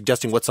when I'm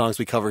suggesting what songs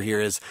we cover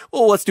here is,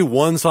 well, let's do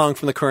one song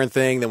from the current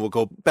thing, then we'll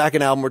go back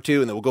an album or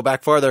two, and then we'll go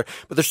back farther.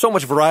 But there's so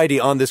much variety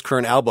on this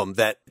current album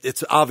that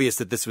it's obvious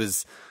that this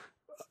was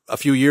a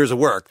few years of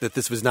work, that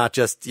this was not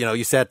just, you know,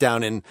 you sat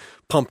down and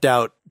pumped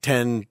out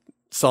 10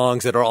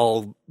 songs that are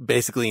all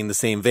basically in the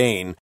same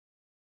vein.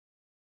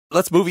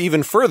 Let's move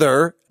even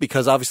further,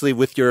 because obviously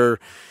with your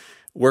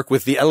work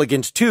with the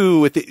Elegant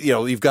 2, with the, you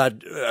know, you've got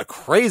a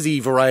crazy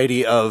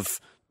variety of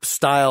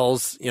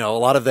styles, you know, a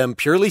lot of them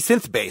purely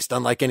synth based,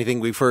 unlike anything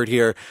we've heard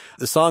here.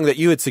 The song that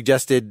you had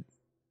suggested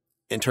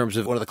in terms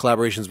of one of the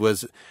collaborations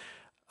was,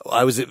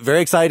 I was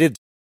very excited.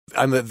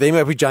 I'm a They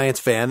Might Be Giants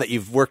fan, that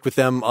you've worked with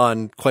them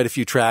on quite a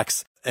few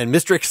tracks. And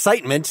Mr.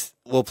 Excitement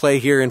will play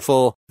here in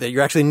full, that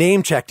you're actually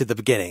name checked at the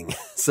beginning.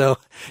 So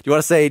do you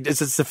want to say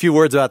just a few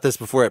words about this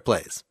before it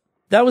plays?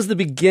 That was the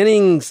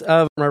beginnings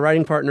of my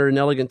writing partner in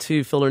Elegant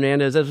 2, Phil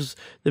Hernandez. That was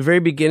the very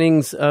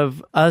beginnings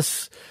of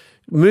us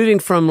moving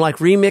from like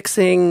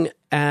remixing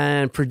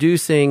and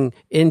producing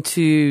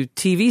into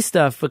TV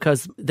stuff,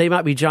 because They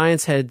Might Be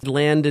Giants had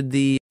landed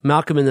the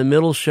Malcolm in the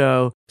Middle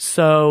show.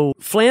 So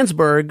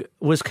Flansburgh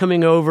was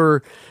coming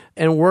over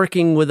and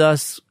working with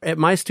us at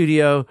my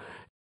studio,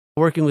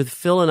 working with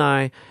Phil and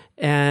I,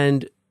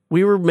 and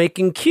we were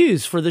making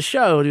cues for the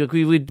show.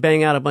 We would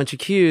bang out a bunch of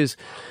cues.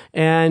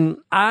 And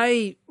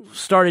I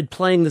started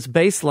playing this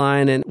bass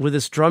line and with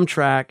this drum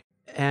track,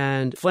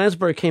 and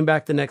Flansburgh came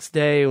back the next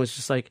day and was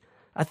just like,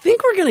 I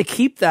think we're going to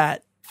keep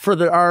that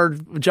for our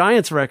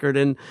Giants record,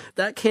 and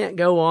that can't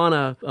go on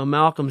a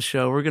Malcolm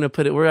show.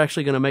 We're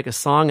actually going to make a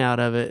song out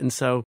of it. And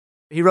so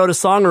he wrote a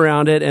song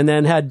around it, and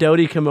then had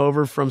Dodie come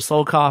over from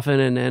Soul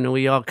Coffin, and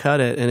we all cut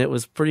it, and it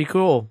was pretty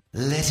cool.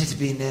 Let it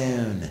be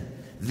known,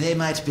 they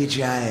might be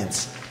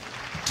giants.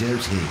 Dodie,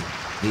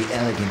 the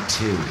Elegant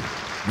 2,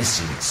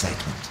 Mr.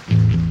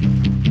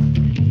 Excitement.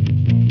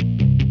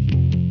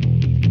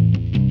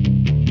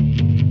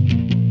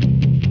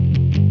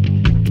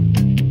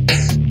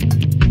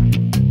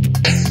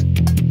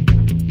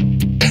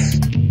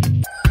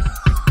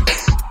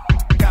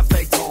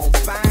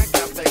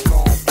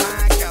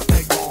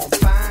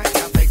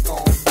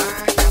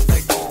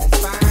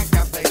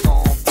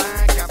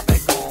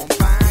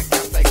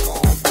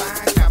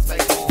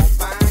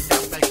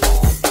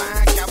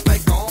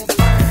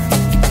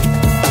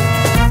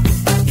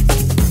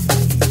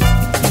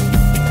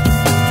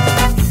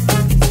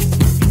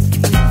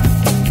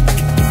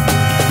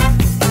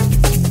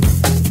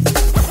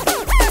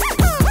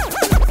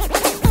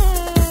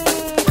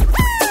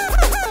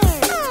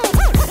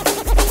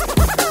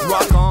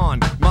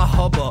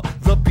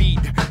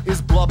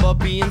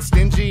 being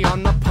stingy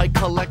on the pike,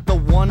 collect the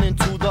one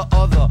into the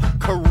other.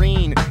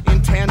 Careen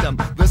in tandem,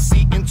 the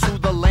sea into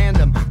the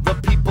landem. The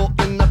people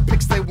in the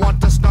pics, they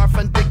want to snarf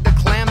and dig the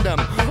clamdom.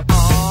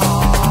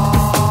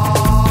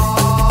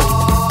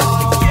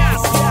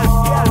 Yes,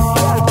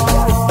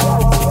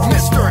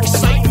 Mr.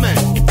 Excitement.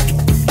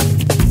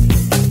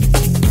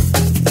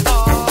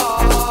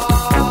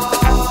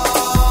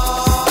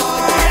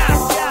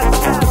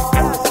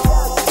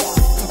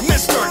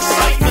 Mr.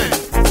 Excitement.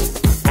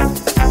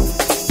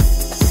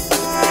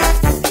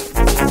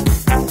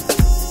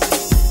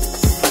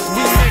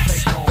 We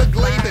mix the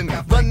Gladen,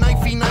 the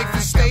knifey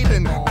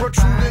stabbing,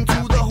 protruding to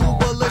the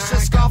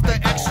hoobalicious scoff, the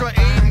extra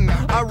Aiden.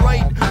 I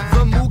write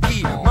the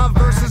mookie, my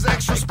verse is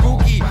extra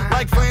spooky,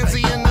 like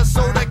Flancy in the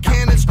soda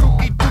can, it's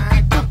spooky,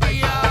 dookie,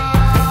 dookie.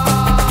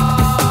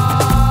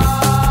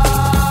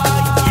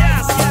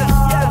 Yes,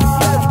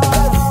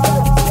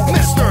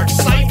 Mr.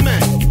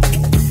 Excitement.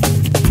 Mr.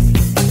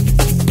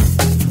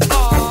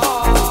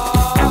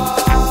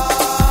 Excitement.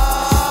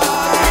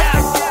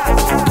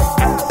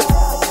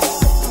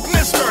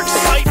 Mr.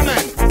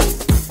 Excitement.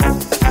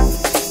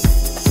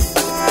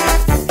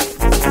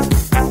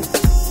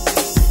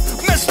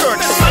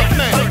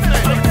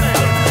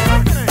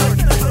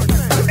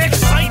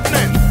 Excitement.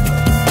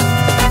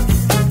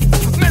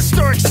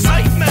 Mr. Excitement. Mr.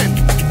 Excitement.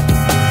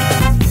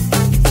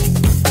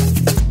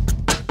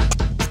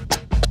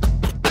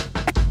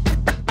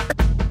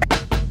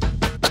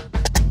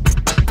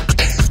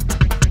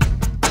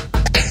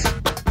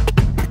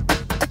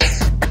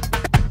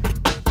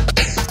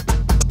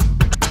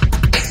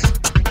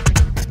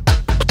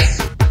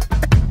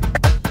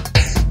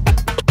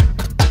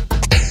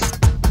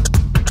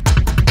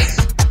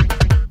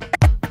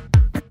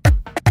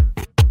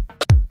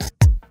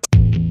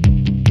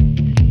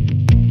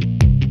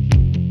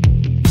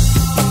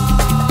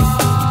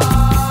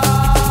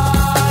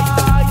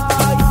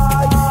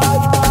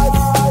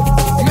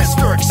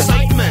 Mr.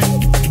 Excitement.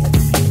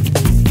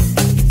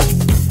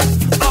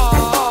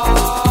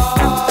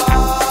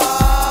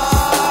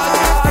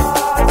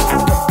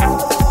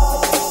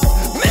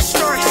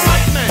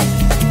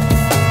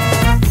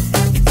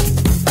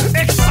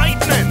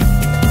 Excitement.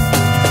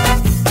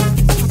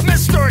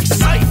 Mr.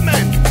 Excitement.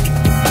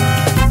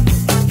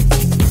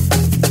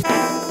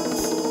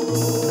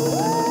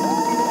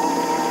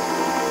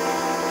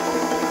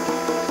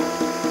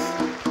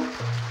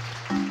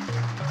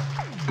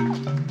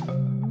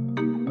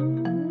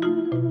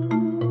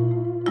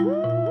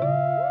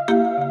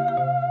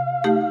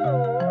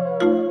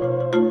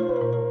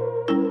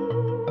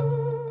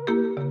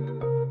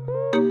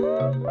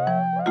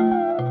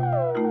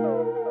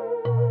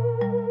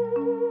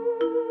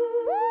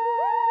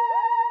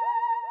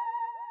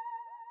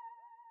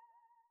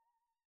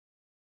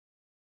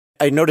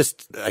 I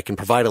noticed I can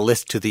provide a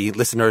list to the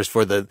listeners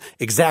for the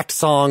exact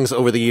songs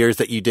over the years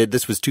that you did.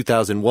 This was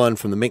 2001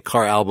 from the Mink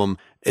Car album.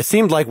 It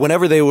seemed like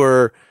whenever they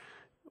were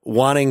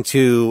wanting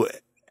to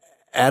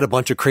add a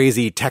bunch of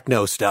crazy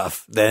techno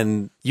stuff,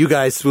 then you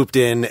guys swooped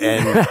in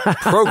and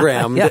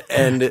programmed. Yeah.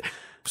 And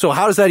so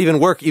how does that even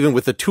work, even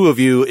with the two of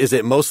you? Is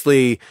it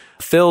mostly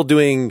Phil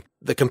doing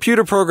the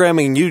computer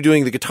programming and you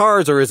doing the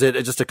guitars, or is it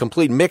just a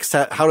complete mix?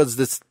 How does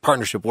this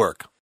partnership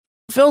work?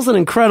 Phil's an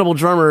incredible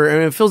drummer. I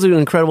mean, Phil's an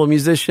incredible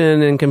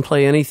musician and can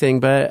play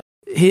anything, but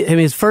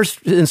his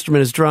first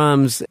instrument is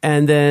drums,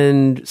 and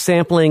then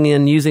sampling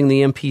and using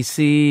the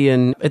MPC.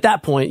 And at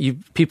that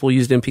point, people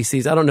used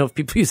MPCs. I don't know if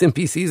people use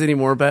MPCs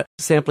anymore, but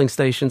sampling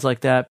stations like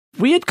that.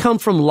 We had come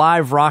from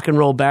live rock and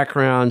roll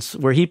backgrounds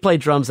where he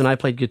played drums and I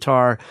played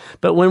guitar.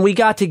 But when we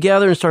got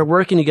together and started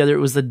working together, it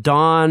was the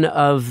dawn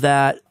of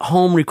that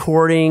home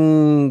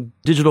recording,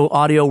 digital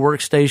audio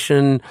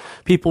workstation.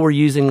 People were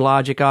using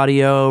Logic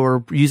Audio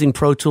or using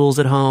Pro Tools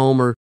at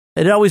home, or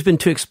it had always been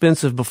too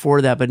expensive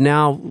before that. But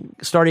now,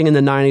 starting in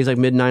the 90s, like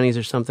mid-90s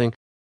or something,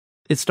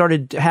 it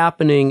started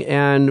happening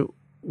and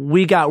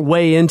we got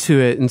way into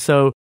it. And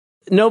so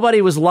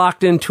nobody was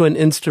locked into an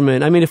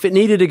instrument. I mean, if it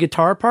needed a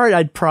guitar part,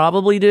 I'd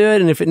probably do it.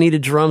 And if it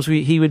needed drums,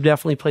 he would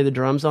definitely play the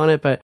drums on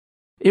it. But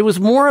it was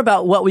more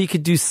about what we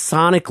could do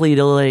sonically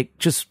to like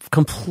just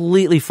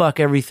completely fuck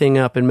everything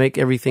up and make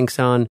everything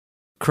sound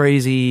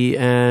crazy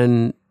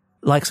and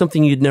like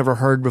something you'd never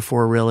heard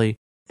before, really.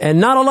 And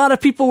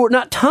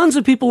not tons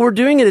of people were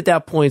doing it at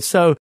that point.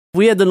 So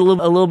we had a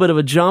little bit of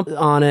a jump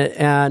on it.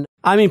 And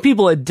I mean,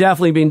 people had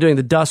definitely been doing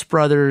the Dust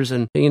Brothers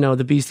and,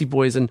 the Beastie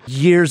Boys and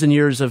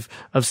years of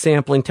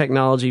sampling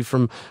technology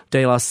from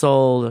De La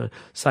Soul to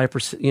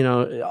Cypress,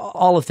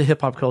 all of the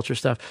hip hop culture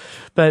stuff.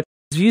 But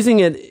using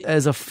it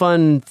as a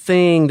fun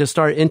thing to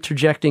start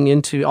interjecting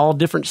into all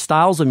different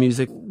styles of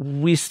music,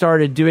 we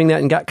started doing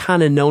that and got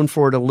kind of known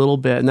for it a little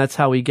bit. And that's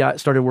how we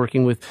started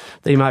working with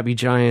They Might Be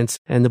Giants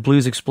and the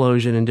Blues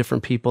Explosion and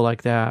different people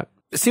like that.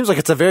 It seems like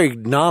it's a very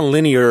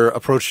non-linear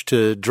approach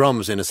to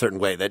drums in a certain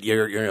way, that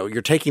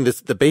you're taking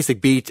the basic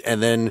beat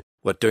and then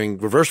doing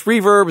reverse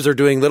reverbs or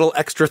doing little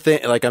extra thing.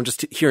 Like I'm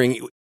just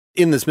hearing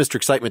in this Mr.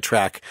 Excitement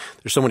track,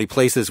 there's so many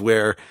places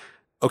where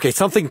okay,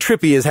 something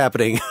trippy is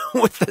happening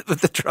with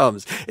the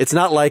drums. It's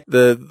not like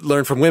the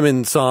Learn from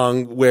Women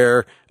song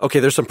where, okay,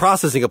 there's some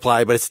processing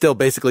applied, but it's still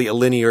basically a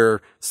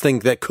linear thing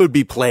that could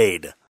be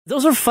played.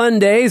 Those are fun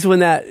days when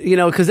that,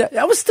 because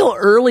that was still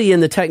early in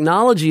the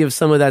technology of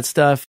some of that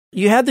stuff.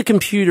 You had the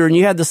computer and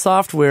you had the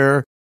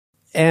software,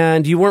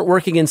 and you weren't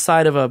working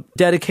inside of a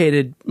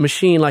dedicated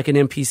machine like an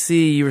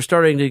MPC. You were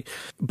starting to,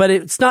 but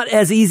it's not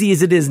as easy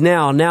as it is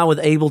now. Now with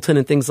Ableton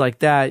and things like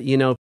that,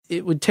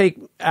 it would take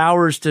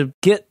hours to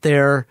get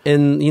there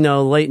in,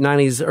 late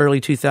 90s,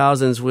 early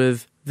 2000s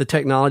with the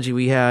technology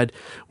we had,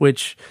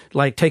 which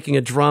like taking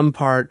a drum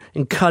part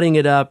and cutting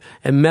it up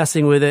and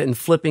messing with it and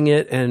flipping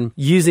it and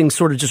using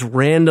sort of just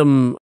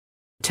random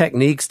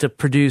techniques to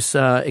produce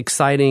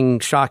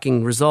exciting,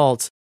 shocking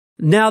results.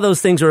 Now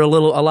those things are a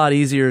lot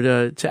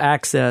easier to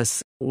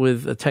access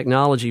with the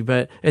technology,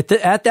 but at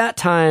that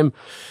time,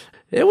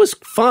 it was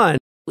fun.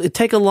 It'd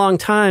take a long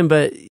time,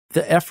 but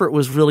the effort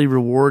was really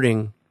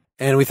rewarding.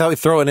 And we thought we'd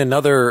throw in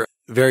another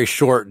very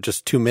short,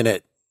 just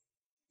 2-minute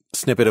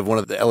snippet of one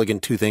of the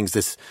Elegant 2 things,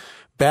 this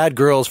Bad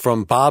Girls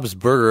from Bob's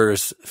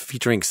Burgers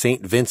featuring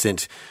St.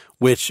 Vincent,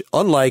 which,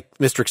 unlike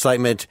Mr.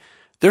 Excitement,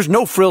 there's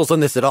no frills on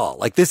this at all.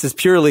 Like, this is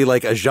purely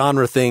like a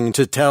genre thing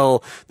to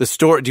tell the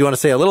story. Do you want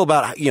to say a little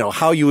about,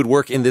 how you would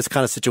work in this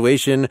kind of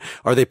situation?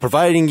 Are they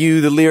providing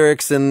you the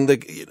lyrics and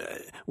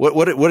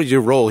what is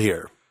your role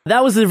here?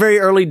 That was the very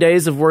early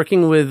days of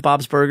working with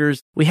Bob's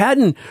Burgers. We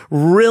hadn't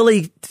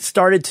really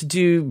started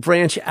to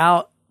branch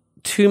out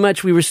too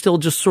much. We were still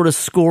just sort of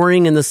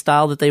scoring in the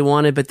style that they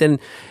wanted. But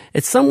then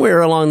it's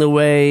somewhere along the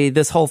way,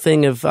 this whole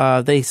thing of,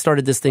 they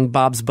started this thing,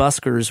 Bob's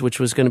Buskers, which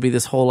was going to be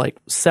this whole like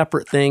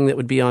separate thing that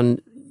would be on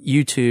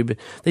YouTube.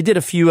 They did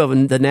a few of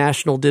them. The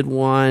National did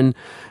one.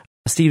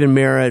 Stephen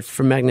Merritt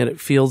from Magnetic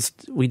Fields,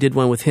 we did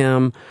one with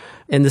him.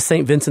 And the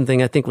St. Vincent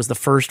thing, I think, was the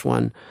first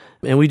one.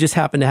 And we just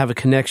happened to have a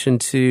connection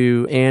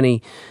to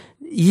Annie.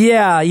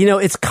 Yeah,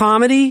 it's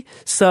comedy.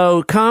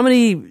 So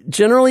comedy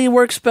generally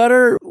works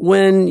better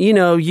when,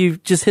 you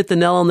just hit the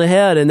nail on the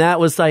head. And that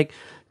was like,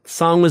 the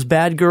song was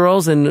Bad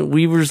Girls. And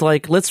we were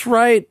like, let's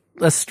write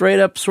a straight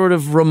up sort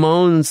of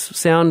Ramones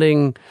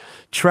sounding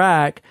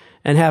track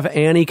and have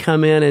Annie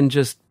come in and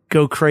just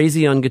go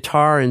crazy on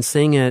guitar and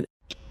sing it.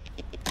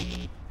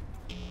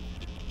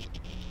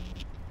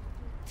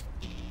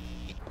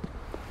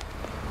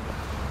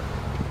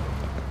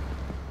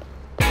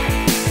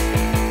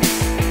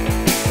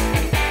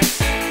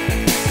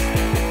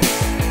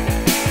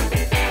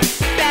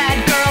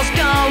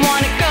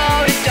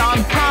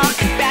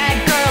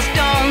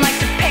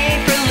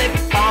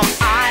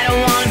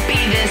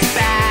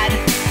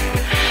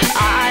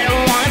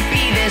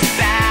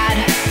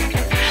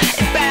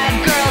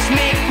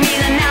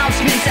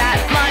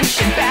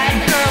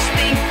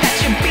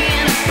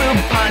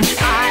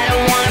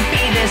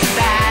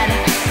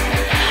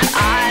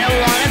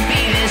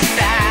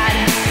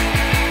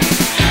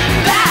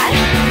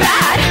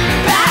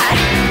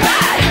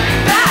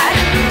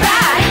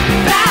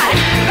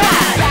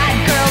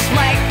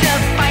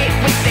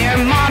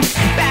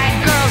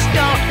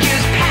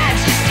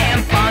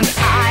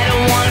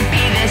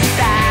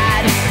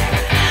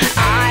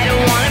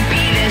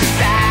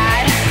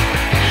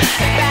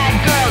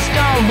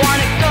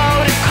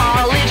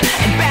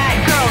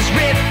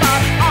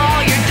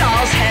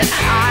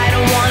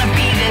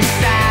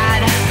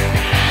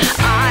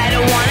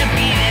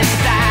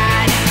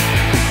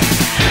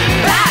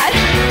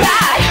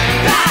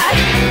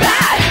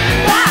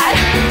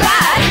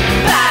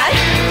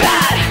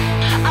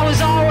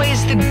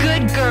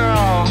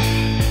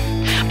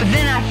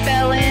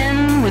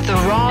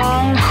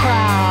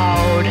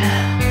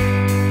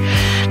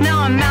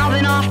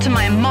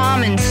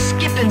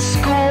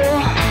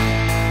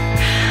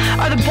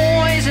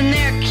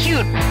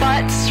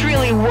 Butts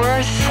really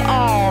worth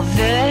all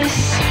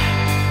this?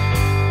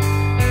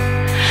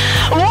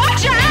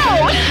 Watch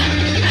out!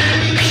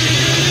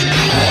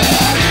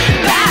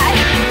 Bad,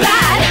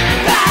 bad,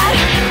 bad,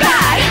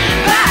 bad,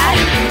 bad,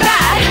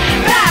 bad,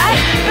 bad,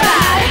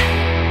 bad.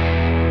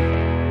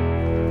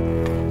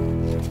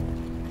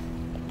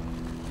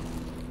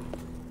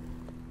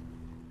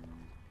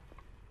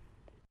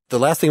 The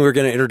last thing we're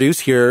going to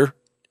introduce here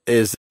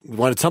is we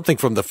wanted something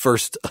from the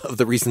first of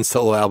the recent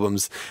solo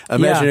albums,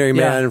 Imaginary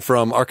Man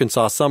from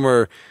Arkansas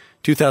Summer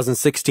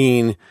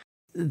 2016.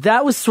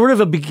 That was sort of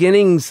a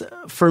beginnings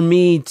for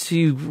me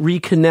to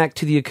reconnect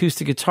to the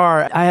acoustic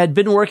guitar. I had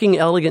been working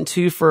Elegant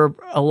 2 for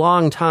a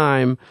long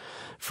time,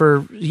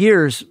 for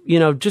years,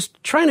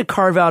 just trying to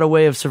carve out a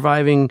way of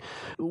surviving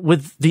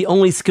with the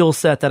only skill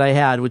set that I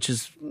had, which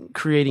is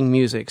creating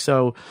music.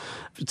 So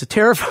it's a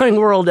terrifying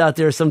world out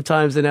there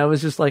sometimes. And I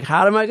was just like,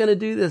 how am I going to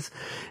do this?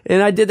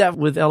 And I did that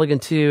with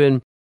Elegant 2,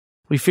 and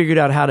we figured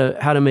out how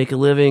to make a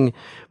living.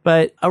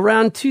 But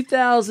around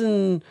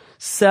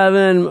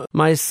 2007,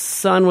 my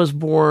son was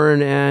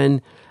born,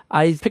 and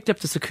I picked up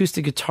this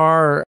acoustic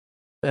guitar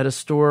at a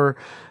store.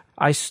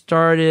 I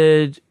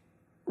started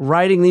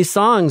writing these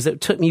songs that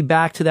took me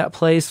back to that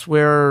place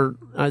where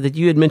that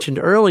you had mentioned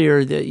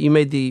earlier, that you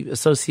made the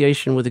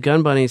association with the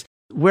Gunbunnies.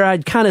 where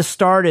I'd kind of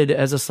started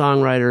as a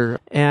songwriter,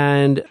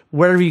 and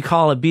whatever you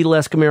call it,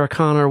 Beatlesque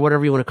Americana or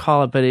whatever you want to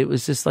call it, but it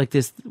was just like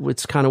this,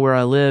 it's kind of where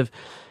I live.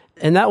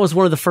 And that was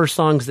one of the first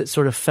songs that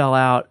sort of fell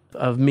out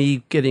of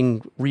me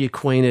getting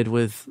reacquainted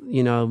with,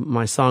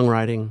 my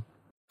songwriting.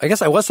 I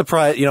guess I was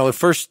surprised, at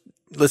first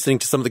listening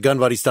to some of the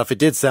Gunbunny stuff, it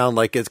did sound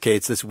like,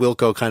 it's this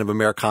Wilco kind of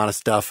Americana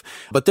stuff,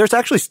 but there's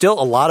actually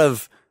still a lot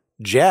of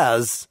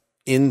jazz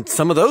in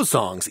some of those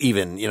songs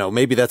even,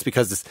 maybe that's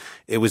because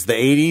it was the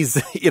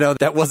 80s,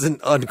 that wasn't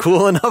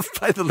uncool enough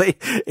by the late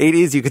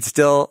 80s. You could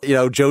still,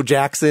 Joe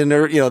Jackson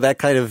or, that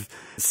kind of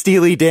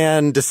Steely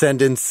Dan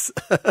descendants.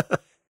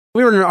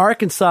 We were in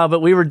Arkansas,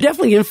 but we were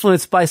definitely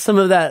influenced by some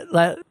of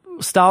that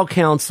Style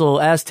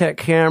Council, Aztec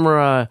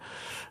Camera,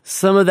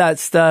 some of that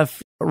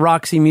stuff,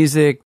 Roxy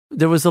Music.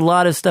 There was a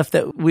lot of stuff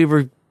that we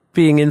were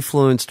being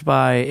influenced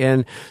by.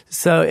 And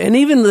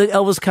even the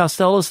Elvis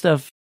Costello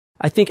stuff,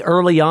 I think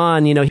early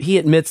on, he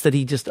admits that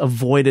he just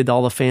avoided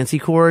all the fancy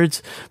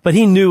chords, but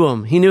he knew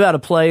them. He knew how to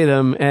play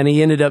them, and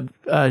he ended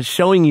up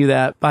showing you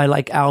that by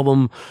like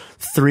album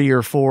 3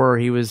 or 4.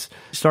 He was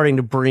starting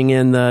to bring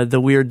in the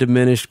weird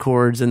diminished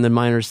chords and the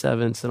minor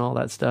sevenths and all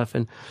that stuff.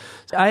 And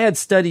I had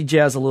studied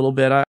jazz a little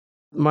bit.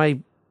 My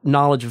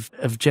knowledge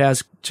of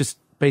jazz just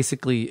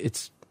basically,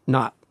 it's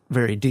not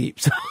very deep.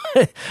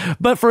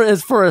 But for a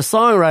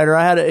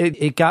songwriter,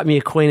 it got me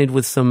acquainted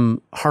with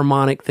some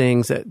harmonic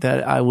things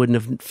that I wouldn't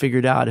have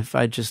figured out if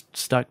I just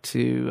stuck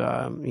to,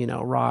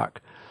 rock.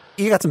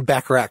 You got some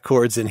Baccarat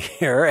chords in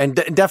here, and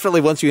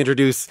definitely once you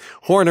introduce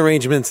horn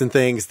arrangements and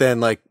things,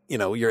 then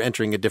you're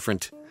entering a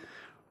different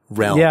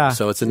realm. Yeah.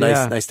 So it's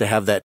nice to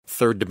have that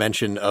third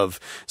dimension of,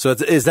 so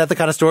is that the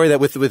kind of story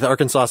that with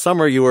Arkansas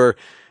Summer, you were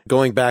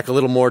going back a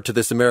little more to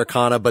this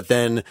Americana, but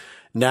then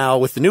now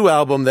with the new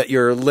album that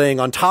you're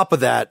laying on top of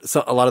that,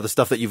 a lot of the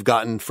stuff that you've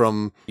gotten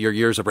from your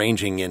years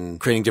arranging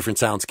and creating different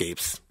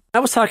soundscapes. I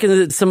was talking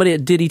to somebody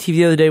at Diddy TV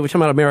the other day, we're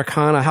talking about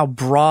Americana, how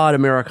broad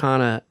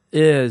Americana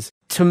is.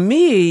 To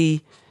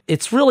me,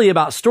 it's really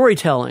about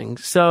storytelling.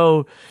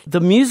 So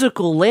the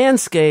musical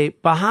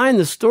landscape behind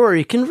the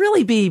story can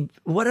really be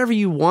whatever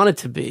you want it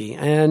to be.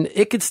 And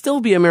it could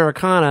still be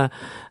Americana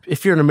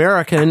if you're an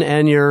American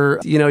and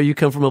you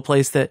come from a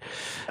place that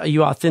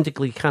you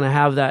authentically kind of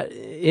have that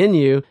in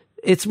you.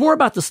 It's more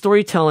about the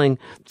storytelling,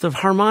 the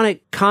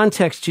harmonic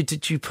context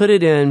that you put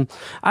it in.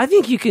 I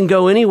think you can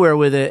go anywhere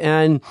with it.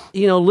 And,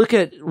 look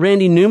at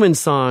Randy Newman's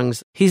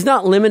songs. He's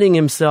not limiting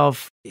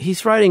himself.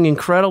 He's writing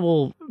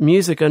incredible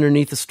music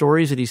underneath the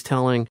stories that he's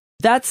telling.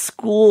 That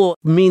school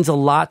means a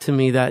lot to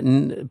me, that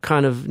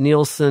kind of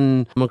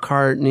Nielsen,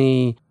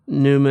 McCartney,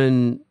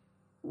 Newman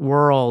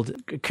world.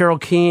 Carole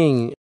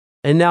King.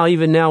 And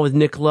even now with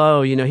Nick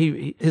Lowe,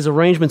 his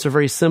arrangements are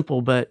very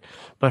simple, but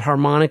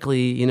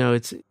harmonically,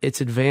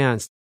 it's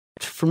advanced.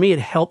 For me, it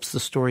helps the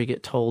story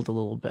get told a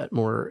little bit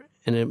more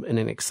in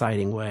an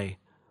exciting way.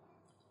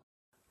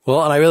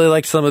 Well, and I really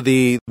liked some of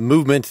the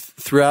movement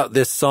throughout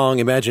this song,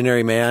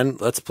 Imaginary Man.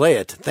 Let's play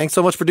it. Thanks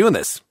so much for doing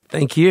this.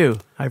 Thank you.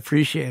 I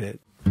appreciate it.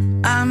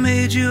 I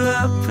made you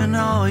up in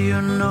all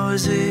your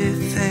noisy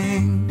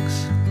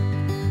things,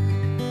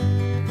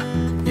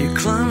 your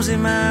clumsy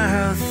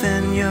mouth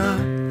and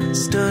your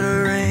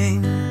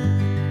stuttering,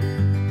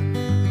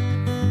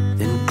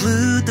 then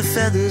glued the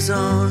feathers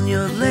on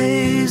your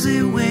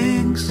lazy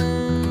wings,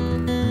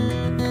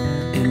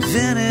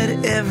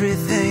 invented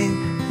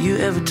everything you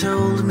ever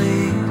told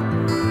me,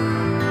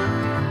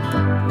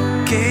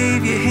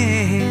 gave you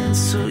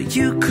hands so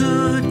you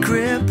could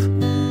grip,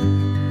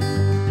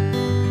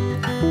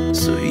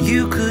 so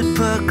you could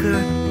pucker.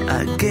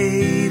 I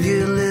gave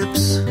you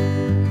lips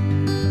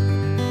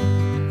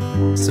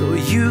so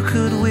you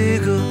could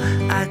wiggle.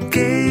 I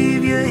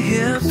gave you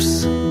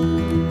hips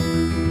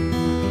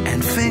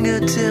and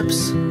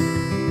fingertips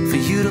for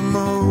you to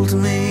mold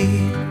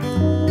me.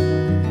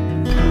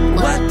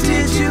 What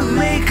did you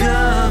make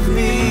of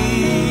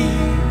me?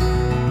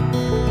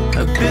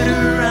 A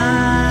bitter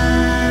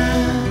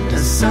rind, a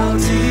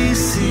salty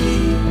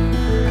sea,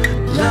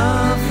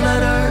 love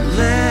letter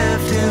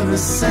left in the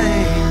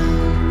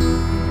sand,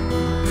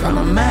 from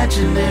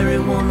imaginary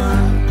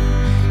woman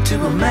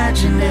to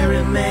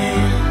imaginary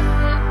man.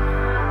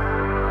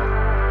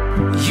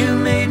 You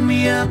made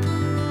me up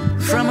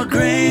from a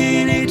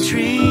grainy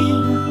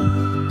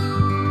dream,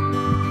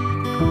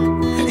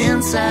 an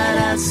inside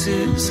out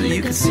suit so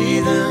you could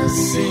see the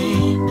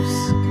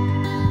seams,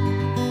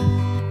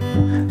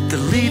 the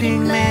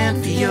leading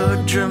man for your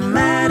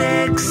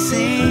dramatic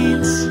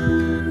scenes,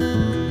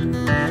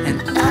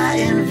 and I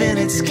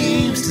invented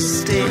schemes to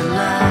stay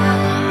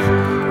alive.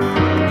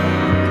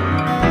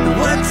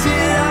 What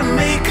did I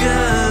make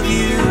of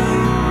you?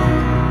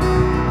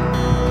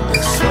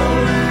 A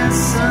swollen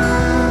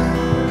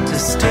sun to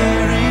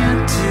stare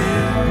into,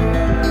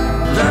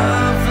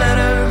 love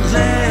letter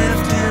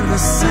left in the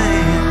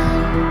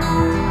sand,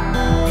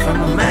 from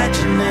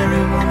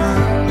imaginary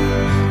woman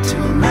to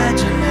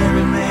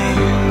imaginary man.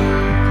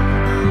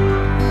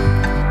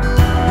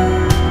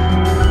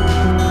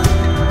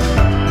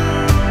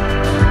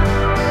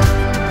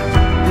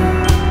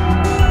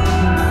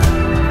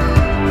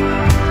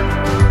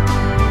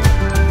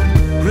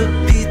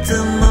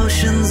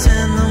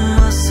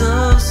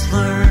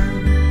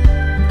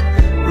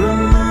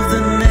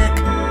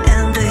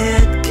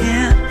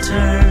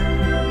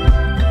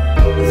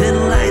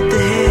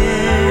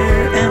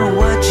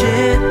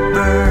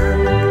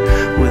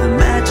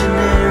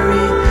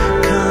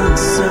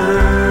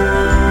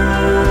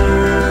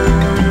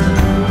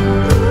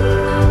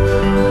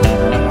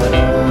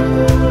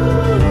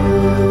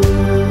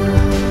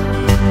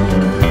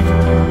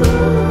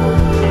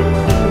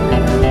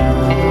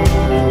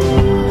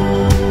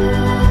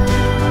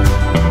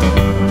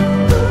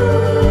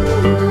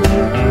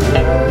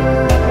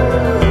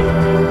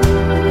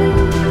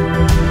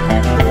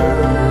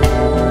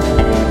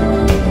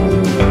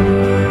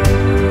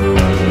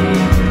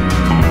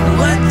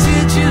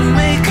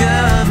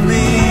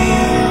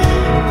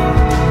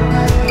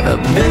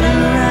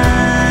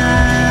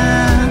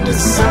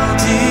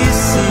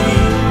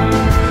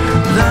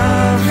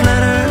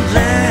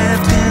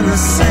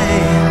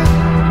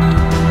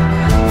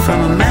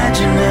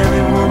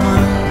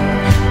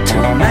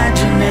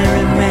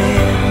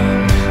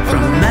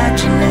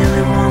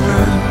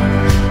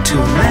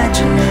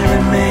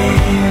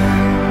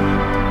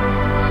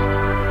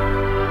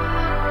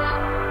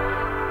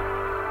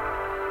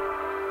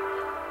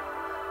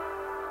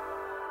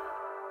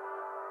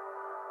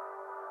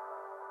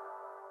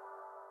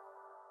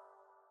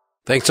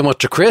 Thanks so much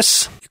to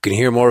Chris. You can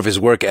hear more of his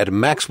work at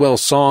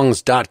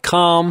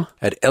maxwellsongs.com,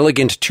 at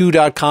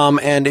elegant2.com,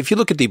 and if you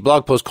look at the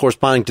blog post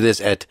corresponding to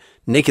this at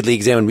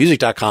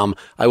nakedlyexaminedmusic.com,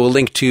 I will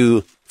link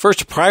to,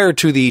 first, prior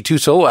to the 2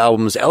 solo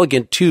albums,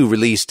 Elegant 2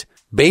 released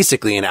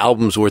basically an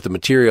album's worth of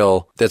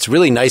material that's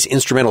really nice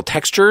instrumental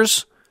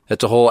textures.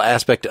 That's a whole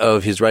aspect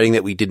of his writing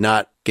that we did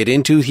not get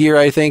into here,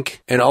 I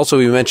think. And also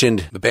we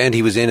mentioned the band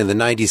he was in the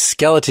 90s,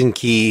 Skeleton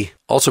Key.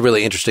 Also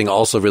really interesting,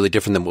 also really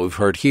different than what we've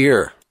heard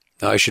here.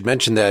 Now, I should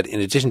mention that in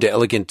addition to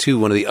Elegant 2,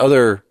 one of the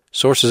other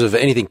sources of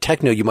anything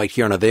techno you might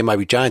hear on a They Might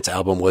Be Giants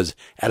album was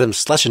Adam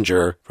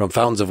Schlesinger from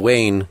Fountains of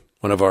Wayne,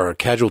 one of our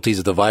casualties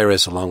of the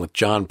virus, along with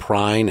John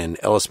Prine and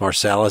Ellis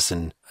Marsalis.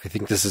 And I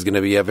think this is going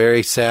to be a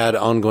very sad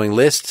ongoing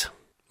list.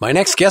 My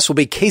next guest will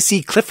be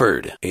Casey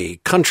Clifford, a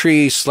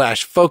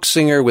country/folk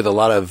singer with a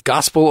lot of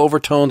gospel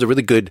overtones, a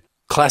really good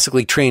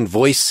classically trained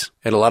voice,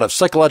 and a lot of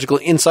psychological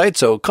insight.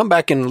 So come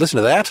back and listen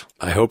to that.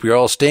 I hope you're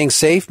all staying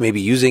safe,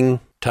 maybe using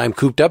time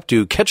cooped up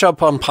to catch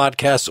up on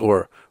podcasts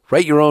or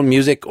write your own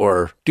music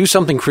or do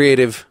something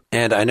creative.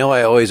 And I know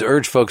I always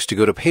urge folks to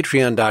go to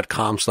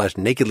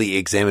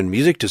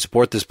patreon.com/nakedlyexaminedmusic to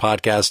support this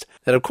podcast.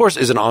 That, of course,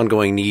 is an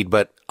ongoing need,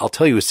 but I'll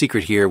tell you a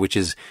secret here, which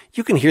is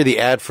you can hear the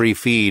ad-free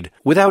feed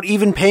without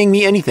even paying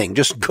me anything.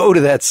 Just go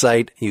to that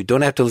site. You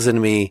don't have to listen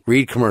to me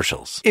read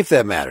commercials, if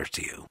that matters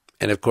to you.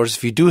 And of course,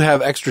 if you do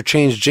have extra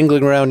change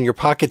jingling around in your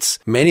pockets,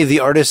 many of the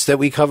artists that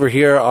we cover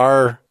here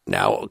are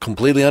now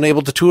completely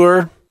unable to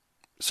tour.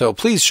 So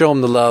please show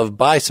them the love,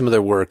 buy some of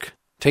their work.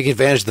 Take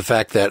advantage of the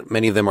fact that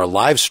many of them are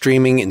live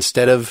streaming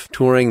instead of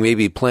touring,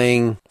 maybe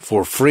playing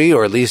for free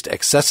or at least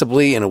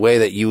accessibly in a way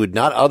that you would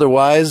not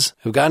otherwise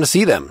have gotten to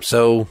see them.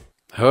 So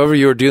however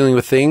you're dealing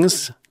with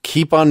things,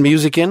 keep on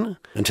musicking.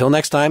 Until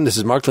next time, this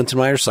is Mark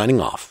Linsenmeyer signing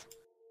off.